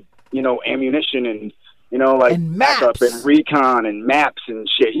 like, you know, ammunition and, you know, like, and backup and recon and maps and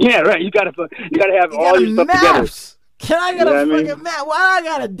shit. Yeah, right. You gotta have all your stuff together. I got a fucking map? Why I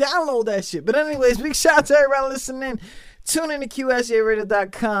gotta download that shit? But anyways, big shout out to everybody listening. Tune in to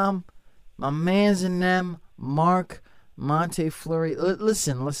QSJRadio.com. My man's in them, Mark Monte Fleury.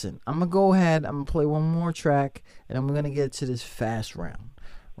 Listen. I'm gonna go ahead. I'm gonna play one more track, and I'm gonna get to this fast round.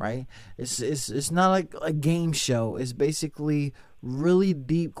 Right? It's not like a game show. It's basically really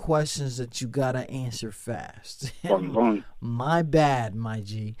deep questions that you gotta answer fast. My bad, my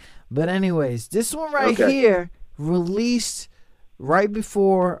G. But anyways, this one right here, released right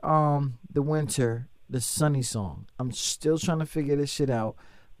before the winter, the Sunny song. I'm still trying to figure this shit out,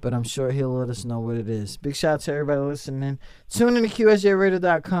 but I'm sure he'll let us know what it is. Big shout out to everybody listening. Tune in to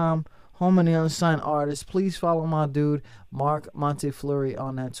QSJRadio.com, home of the unsigned artist. Please follow my dude, Mark Monte Fleury,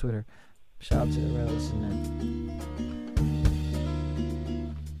 on that Twitter. Shout out to everybody listening.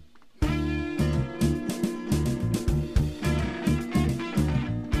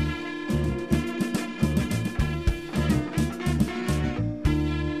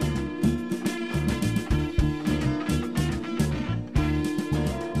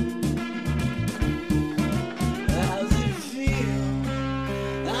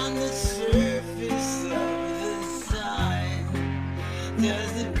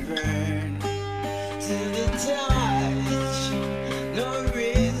 Does it burn to the top?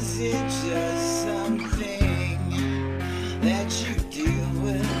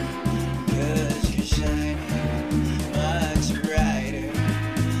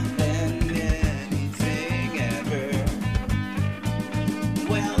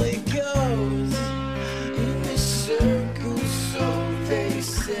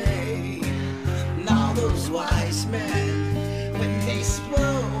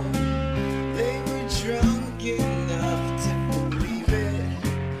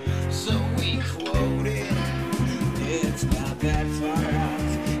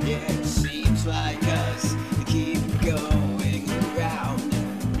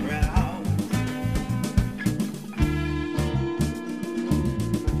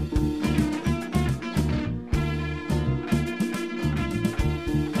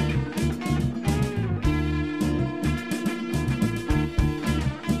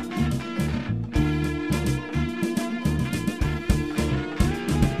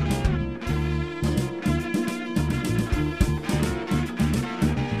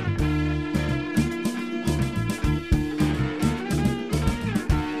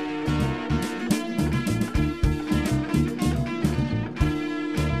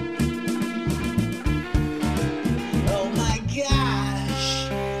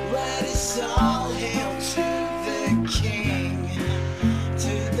 It's all hail to the king,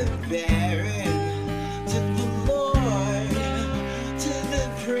 to the baron, to the lord, to the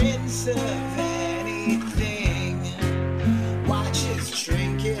prince of anything. Watch his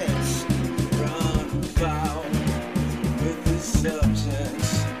trinkets run foul with the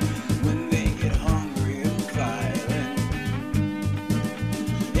subjects when they get hungry and violent.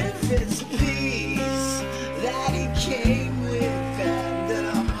 If it's peace that he came with and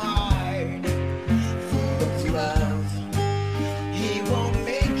a heart full of love, he won't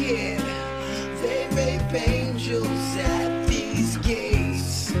make it. They rape angels at these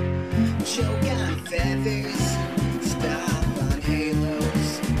gates, choke on feathers, stomp on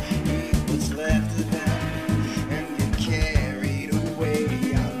halos, eat what's left of them, and get carried away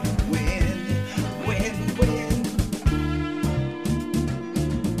on the wind, wind, wind.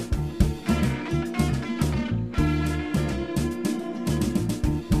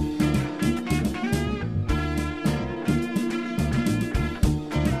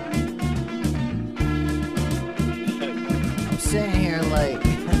 I'm sitting here like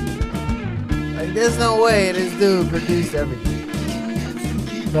there's no way this dude produced everything.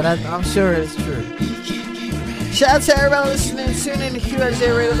 But I'm sure it's true. Shout out to everybody listening. Tune in to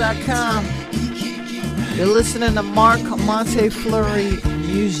QSJRadio.com. You're listening to Mark Montefleury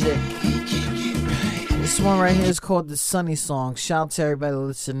music. This one right here is called The Sunny Song. Shout out to everybody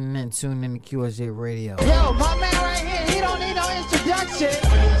listening and tuning in to QSJ Radio. Yo, my man right here, he don't need no introduction.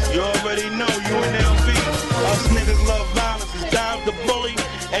 You already know UNLV. Us niggas love violence. It's Dime the Bully,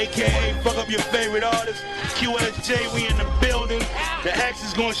 aka fuck up your favorite artist. QSJ, we in the building. The X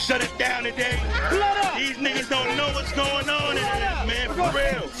is gonna shut it down today. These niggas don't know what's going on in here, man. For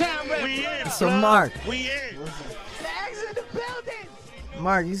real. We in. So blood. Mark, We in. The X in the building.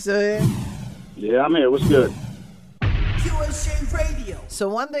 Mark, you still here? Yeah, I'm here. What's good? QSJ Radio. So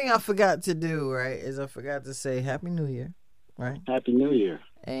one thing I forgot to do, right, is I forgot to say Happy New Year, right? Happy New Year.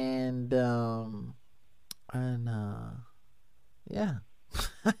 And yeah.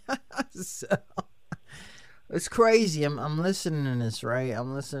 So it's crazy. I'm listening to this, right?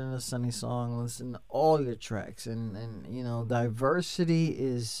 I'm listening to Sunny Song, listening to all your tracks, and you know, diversity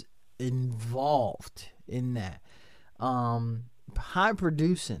is involved in that. High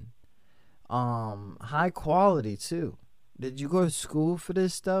producing, high quality too. Did you go to school for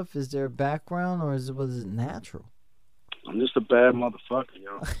this stuff? Is there a background, or was it natural? I'm just a bad motherfucker,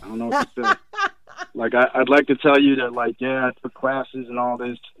 yo. I don't know what to say. Like, I'd like to tell you that, like, yeah, I took classes and all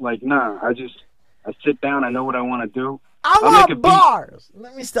this. Like, nah, I sit down, I know what I want to do. I I'll make a want beat. bars.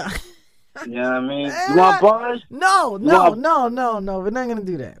 Let me stop. You know what I mean? You want bars? No. We're not gonna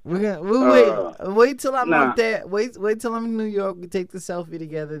do that. We'll wait till I'm nah. up there. Wait till I'm in New York. We take the selfie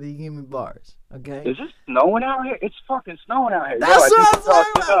together. Then you give me bars. Okay. Is it snowing out here? It's fucking snowing out here. That's yo, what I I'm think you fucked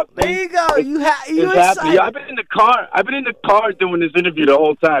talking it up, about. There man. you go. You It's happening. excited. I've been in the car doing this interview the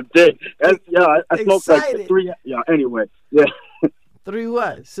whole time. Dick. I smoked like Excited. 3. Yeah. Anyway. Yeah. 3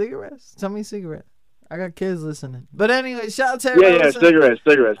 what? Cigarettes? Tell me cigarettes. I got kids listening. But anyway, shout out to everybody. Yeah. listening.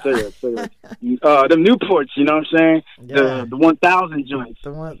 Cigarettes. Them Newports. You know what I'm saying? Yeah. The 1,000 joints.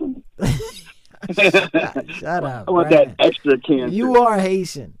 The one. Shut up. I want Brandon. that extra cancer. You are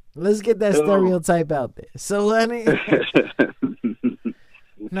Haitian. Let's get that Oh. stereotype out there. So, Lenny. No,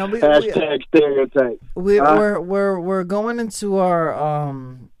 Hashtag stereotype. we're going into our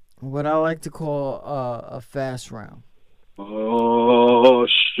what I like to call a fast round. Oh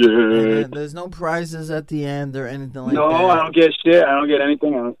shit! And there's no prizes at the end or anything like that. No, I don't get shit. I don't get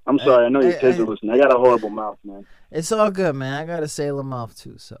anything. I'm sorry. I know your kids are listening. I got a horrible mouth, man. It's all good, man. I got a sailor mouth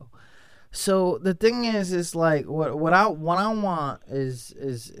too. So the thing is like what I want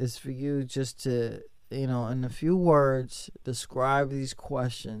is for you just to, you know, in a few words describe these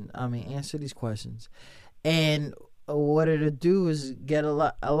questions. I mean, answer these questions, and what it'll do is get a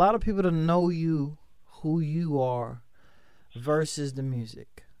lot of people to know you, who you are, versus the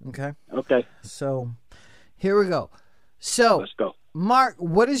music. Okay. Okay. So here we go. So Let's go. Mark,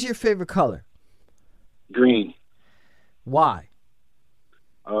 what is your favorite color? Green. Why?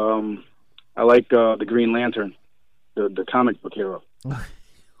 I like the Green Lantern, the comic book hero. Oh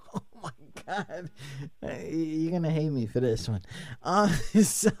my God, you're gonna hate me for this one.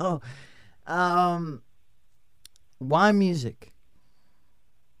 Why music?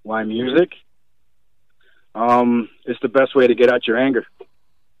 Why music? It's the best way to get out your anger.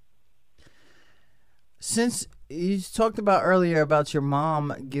 Since you talked about earlier about your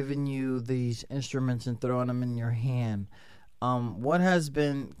mom giving you these instruments and throwing them in your hand, what has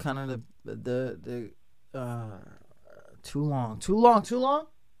been kind of the too long?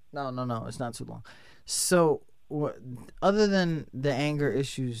 No, it's not too long. So, what, other than the anger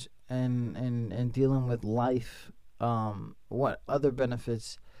issues and dealing with life, what other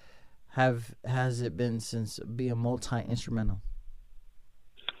benefits has it been since being multi-instrumental?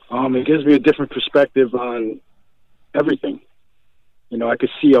 It gives me a different perspective on everything. You know, I could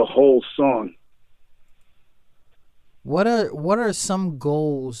see a whole song. What are some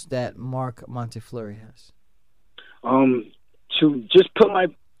goals that Mark Montefleury has? To just put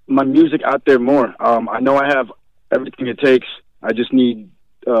my music out there more. I know I have everything it takes. I just need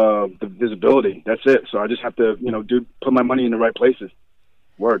the visibility. That's it. So I just have to, put my money in the right places.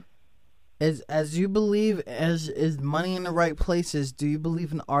 Word. As you believe, is money in the right places, do you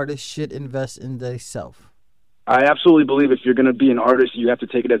believe an artist should invest in themselves? I absolutely believe if you're going to be an artist, you have to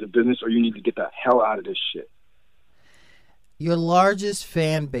take it as a business, or you need to get the hell out of this shit. Your largest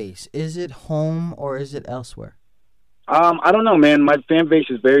fan base, is it home or is it elsewhere? I don't know, man. My fan base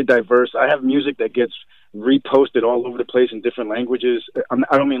is very diverse. I have music that gets reposted all over the place in different languages.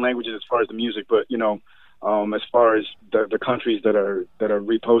 I don't mean languages as far as the music, but as far as the countries that are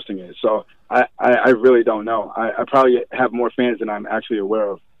reposting it. So I really don't know. I probably have more fans than I'm actually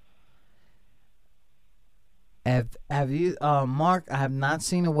aware of. Have you, Mark? I have not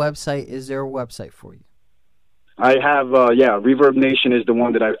seen a website. Is there a website for you? I have, Reverb Nation is the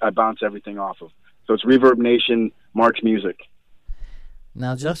one that I bounce everything off of. So it's Reverb Nation, Mark's Music.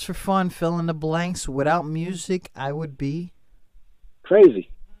 Now, just for fun, fill in the blanks. Without music, I would be crazy.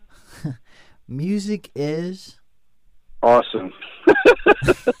 Music is awesome.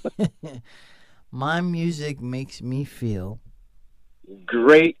 My music makes me feel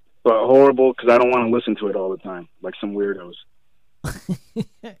great, but horrible because I don't want to listen to it all the time, like some weirdos.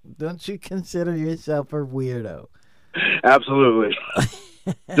 Don't you consider yourself a weirdo? Absolutely.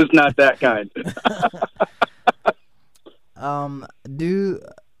 Just not that kind. Do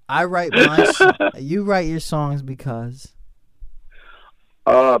I write you write your songs because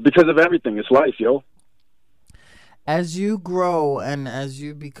of everything. It's life, yo. As you grow and as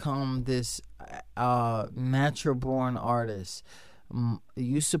you become this natural born artist,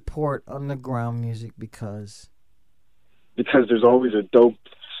 you support underground music because there's always a dope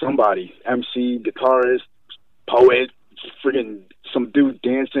somebody, MC, guitarist, poet, friggin' some dude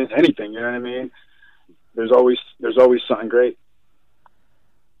dancing, anything, you know what I mean? There's always something great.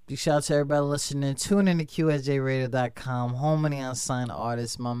 Big shout out to everybody listening. Tune in to QSJRadio.com, home of the unsigned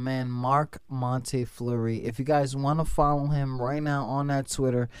artist, my man Mark Montefleury. If you guys want to follow him right now on that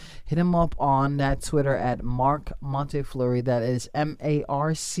Twitter, hit him up on that Twitter at Mark Montefleury. That is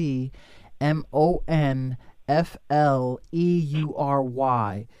MarkMontefleury.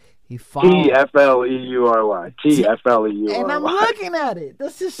 He TFLEURY. TFLEURY. And I'm looking at it.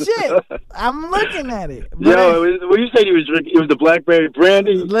 That's the shit. I'm looking at it. Yo, when you said he was drinking, it was the blackberry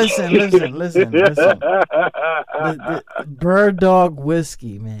brandy. Listen. the Bird Dog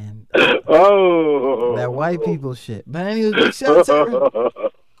whiskey, man. Oh. That white people shit. But anyway, big shout out to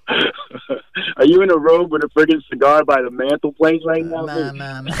Are you in a robe with a friggin' cigar by the mantle place right now?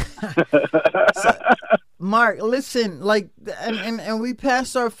 Nah. So, Mark, listen, and we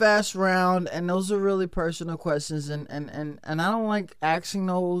passed our fast round, and those are really personal questions, and I don't like asking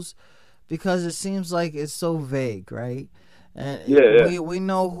those because it seems like it's so vague, right? And we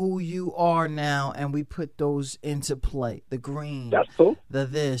know who you are now, and we put those into play. The green, that's cool. The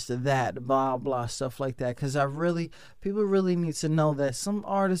this, the that, the blah blah, stuff like that. Because people really need to know that some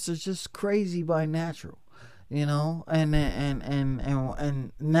artists are just crazy by natural. And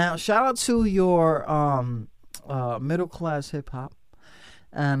now shout out to your middle class hip hop,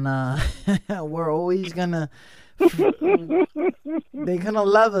 and we're always gonna they're gonna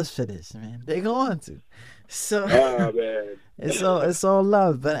love us for this, man. They're going to. So man. it's all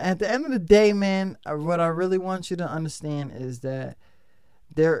love. But at the end of the day, man, what I really want you to understand is that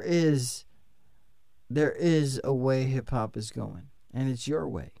there is a way hip hop is going, and it's your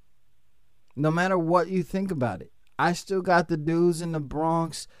way. No matter what you think about it. I still got the dudes in the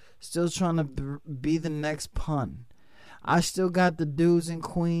Bronx still trying to be the next Pun. I still got the dudes in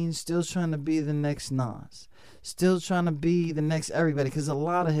Queens still trying to be the next Nas. Still trying to be the next everybody, because a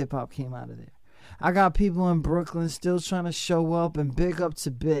lot of hip-hop came out of there. I got people in Brooklyn still trying to show up and big up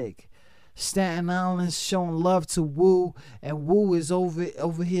to Big. Staten Island's showing love to Wu, and Wu is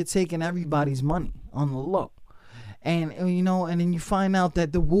over here taking everybody's money on the low. And and then you find out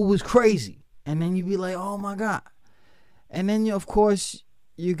that the Wu was crazy. And then you be like, oh my God. And then of course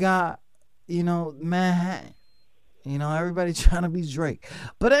you got, Manhattan. Everybody trying to be Drake.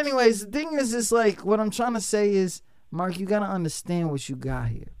 But anyways, the thing is, it's like, what I'm trying to say is, Mark, you gotta understand what you got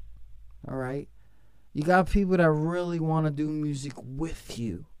here. All right? You got people that really want to do music with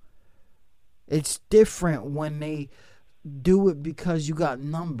you. It's different when they do it because you got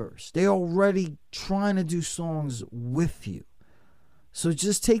numbers. They're already trying to do songs with you. So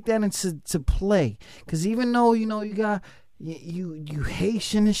just take that into play. Because even though, you know, you got, you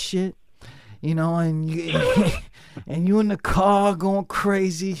Haitian as shit, you know, and and you in the car going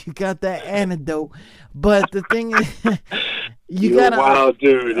crazy, you got that antidote. But the thing is, you got a wild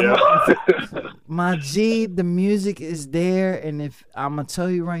dude, yeah. My G, the music is there, and if I'm gonna tell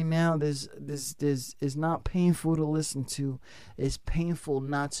you right now, this is not painful to listen to. It's painful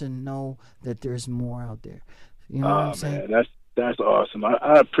not to know that there's more out there. You know what I'm saying? Man, that's awesome.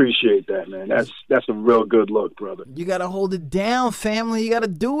 I appreciate that, man. That's a real good look, brother. You gotta hold it down, family. You gotta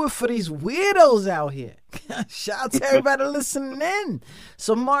do it for these weirdos out here. Shout out to everybody listening in.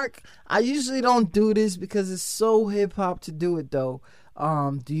 So, Mark, I usually don't do this because it's so hip hop to do it, though.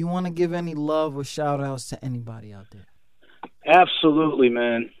 Do you want to give any love or shout outs to anybody out there? Absolutely,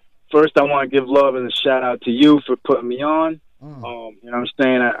 man. First, I want to give love and a shout out to you for putting me on. You know what I'm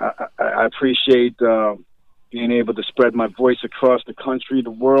saying? I appreciate being able to spread my voice across the country,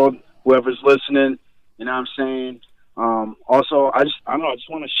 the world, whoever's listening. You know what I'm saying? Also, I just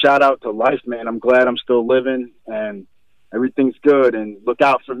want to shout out to life, man. I'm glad I'm still living and everything's good, and look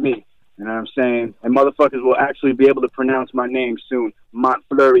out for me. You know what I'm saying? And motherfuckers will actually be able to pronounce my name soon.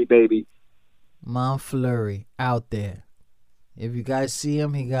 Montfleury, baby. Montfleury out there. If you guys see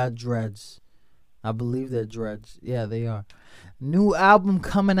him, he got dreads. I believe they're dreads. Yeah, they are. New album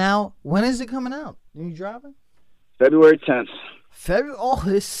coming out. When is it coming out? Are you driving? February 10th. Oh,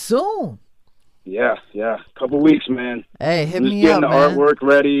 it's soon. Yeah. Couple weeks, man. Hey, hit me up, man. Getting the artwork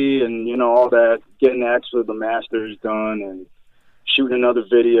ready and, you know, all that. Getting actually the masters done and shooting another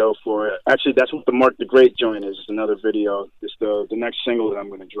video for it. Actually, that's what the Mark the Great joint is. It's another video. It's the next single that I'm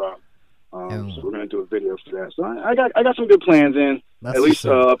going to drop. So we're going to do a video for that. So I got some good plans in, at least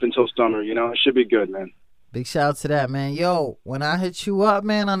up until summer. You know, it should be good, man. Big shout out to that, man. Yo, when I hit you up,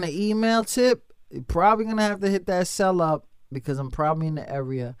 man, on the email tip, you're probably going to have to hit that cell up because I'm probably in the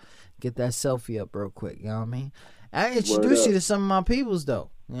area. Get that selfie up real quick, you know what I mean? I introduced you to some of my peoples,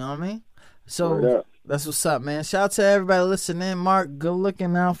 though. You know what I mean? So that's what's up, man. Shout out to everybody listening. Mark, good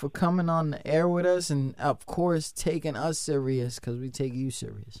looking out for coming on the air with us and, of course, taking us serious because we take you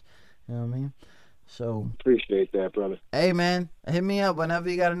serious. You know what I mean? So appreciate that, brother. Hey, man, hit me up whenever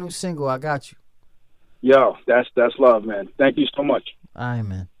you got a new single. I got you. Yo, that's love, man. Thank you so much. All right,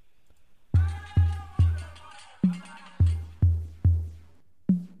 man.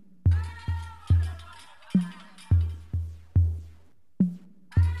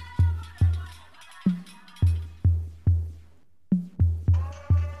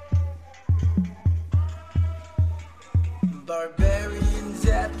 Barbarians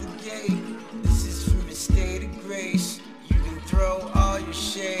at the gate. This is from a state of grace. You can throw all your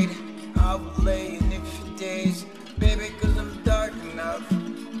shade. I will lay in it for days, baby, cause I'm dark enough.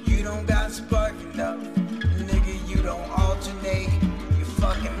 You don't got spark enough. Nigga, you don't alternate. You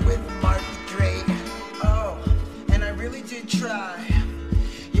fucking with Mark the Great. Oh, and I really did try.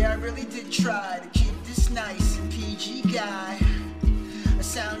 Yeah, I really did try to keep this nice and PG guy. I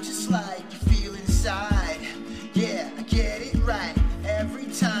sound just like you feel inside. Yeah, I get it right every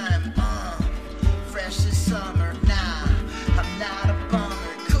time. Fresh as summer, nah, I'm not a bummer.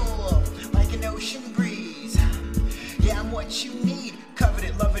 Cool, like an ocean breeze. Yeah, I'm what you need. Covered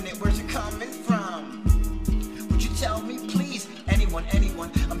it, loving it, where's it coming from? Would you tell me, please? Anyone,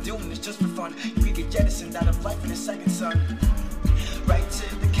 I'm doing this just for fun. You could get jettisoned out of life in a second, son. Right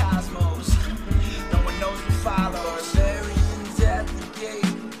to the cosmos. No one knows what follows. Barbarians at the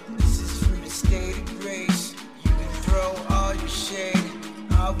gate. This is from the state of grace. Throw all your shade.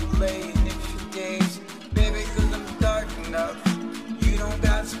 I will lay in it for days, baby, cause I'm dark enough. You don't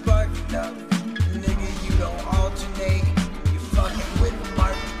got spark enough. Nigga, you don't alternate. You fucking with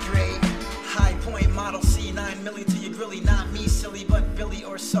Mark the Great. High point model C, 9 million to your grilly. Not me, silly, but Billy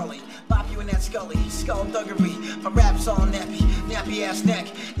or Sully. Bop you in that scully, skullduggery. My rap's all nappy ass neck.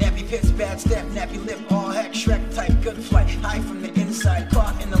 Nappy pits, bad step, nappy lip, all heck. Shrek type, good flight. High from the inside,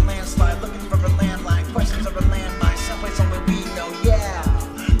 caught in the landslide. Looking for a landline, questions of a landmine. Someplace only we know, yeah.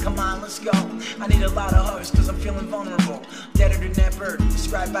 Come on, let's go. I need a lot of hugs, cause I'm feeling vulnerable. Deader than that bird,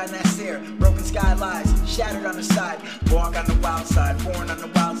 described by Nasir. Broken sky lies, shattered on the side. Walk on the wild side, born on the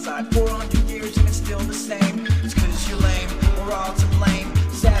wild side. 400 years and it's still the same. It's cause you're lame, we're all to blame.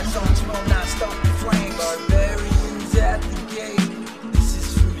 Sad songs will not stoke the flame. Barbarians at the gate. This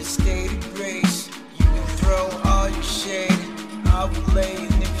is from a state of grace. You can throw all your shade. I will lay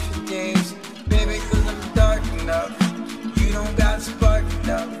in it for days, baby, cause I'm dark enough. You don't got spark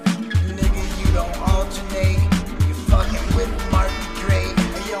enough. Nigga, you don't alternate. You fucking with Mark the Great.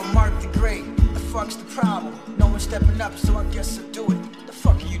 Hey yo, Mark the Great, the fuck's the problem? No one's stepping up, so I guess I'll do it. The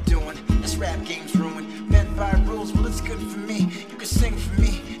fuck are you doing? This rap game's ruined. Bent by rules, well, it's good for me. You can sing for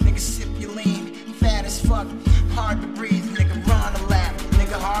me, nigga, sip your lean. Fat as fuck, hard to breathe, nigga, run a lap,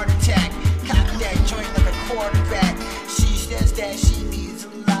 nigga, heart attack. Cock that joint like a quarterback. She says that she needs a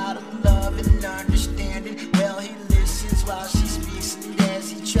lot of love and understanding. Well, he listens while she speaks, and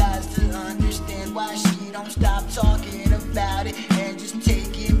as he tries to understand why she don't stop talking about it and just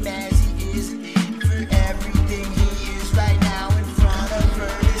take him as he is. And for everything he is right now in front of her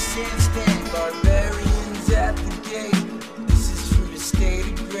this instant. Barbarians at the gate, this is from the state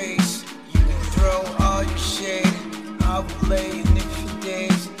of grace. You can throw all your shade, I will lay in it for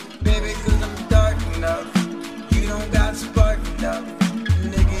days. Baby, cause I'm dark enough, you don't got spark enough.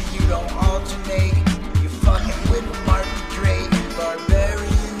 Nigga, you don't alternate, you fucking with Mark Dre.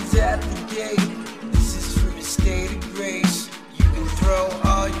 Barbarians at the gate, this is from the state of grace. You can throw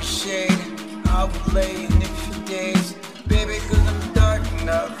all your shade, I will lay in it for days. Baby, cause I'm dark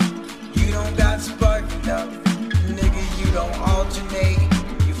enough, you don't got spark enough. Nigga, you don't alternate,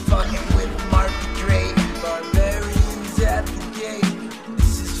 you fucking with Mark Dre. Barbarians at the gate,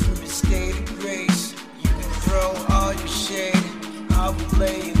 this is from the state of grace. You can throw all your shade, I will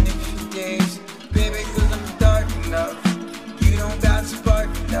lay in it for days. Baby, cause I'm dark enough, you don't got spark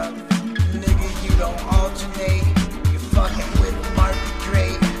enough. Nigga, you don't alternate, you fucking with Mark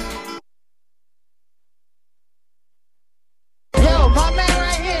Dre. Yo, my man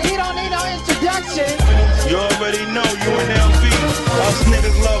right here, he don't need no introduction. You already know UNLV. Us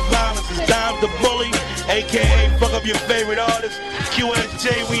niggas love violence. It's Dime the Bully, aka fuck up your favorite artist.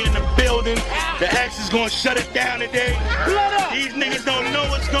 QSJ, we in the building. The X is gonna shut it down today. These niggas don't know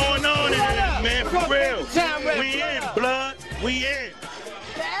what's going on in it, man. For real. We in, blood. We in.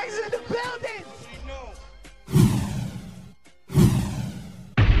 The X in the building.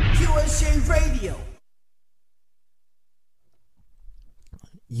 QSJ Radio.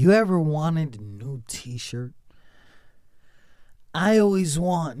 You ever wanted a new t-shirt? I always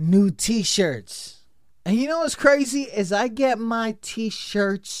want new t-shirts. And you know what's crazy is I get my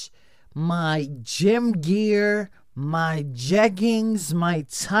t-shirts, my gym gear, my jeggings, my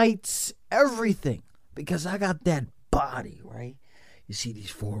tights, everything. Because I got that body, right? You see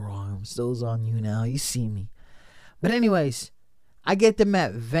these forearms, those on you now, you see me. But anyways, I get them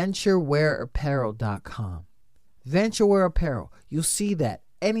at VentureWearApparel.com. VentureWear Apparel, you'll see that.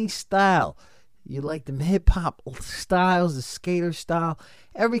 Any style. You like them hip-hop styles, the skater style,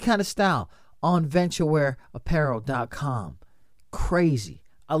 every kind of style on VentureWearApparel.com. Crazy.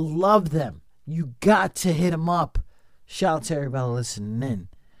 I love them. You got to hit them up. Shout out to everybody listening in.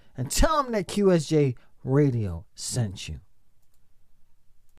 And tell them that QSJ Radio sent you.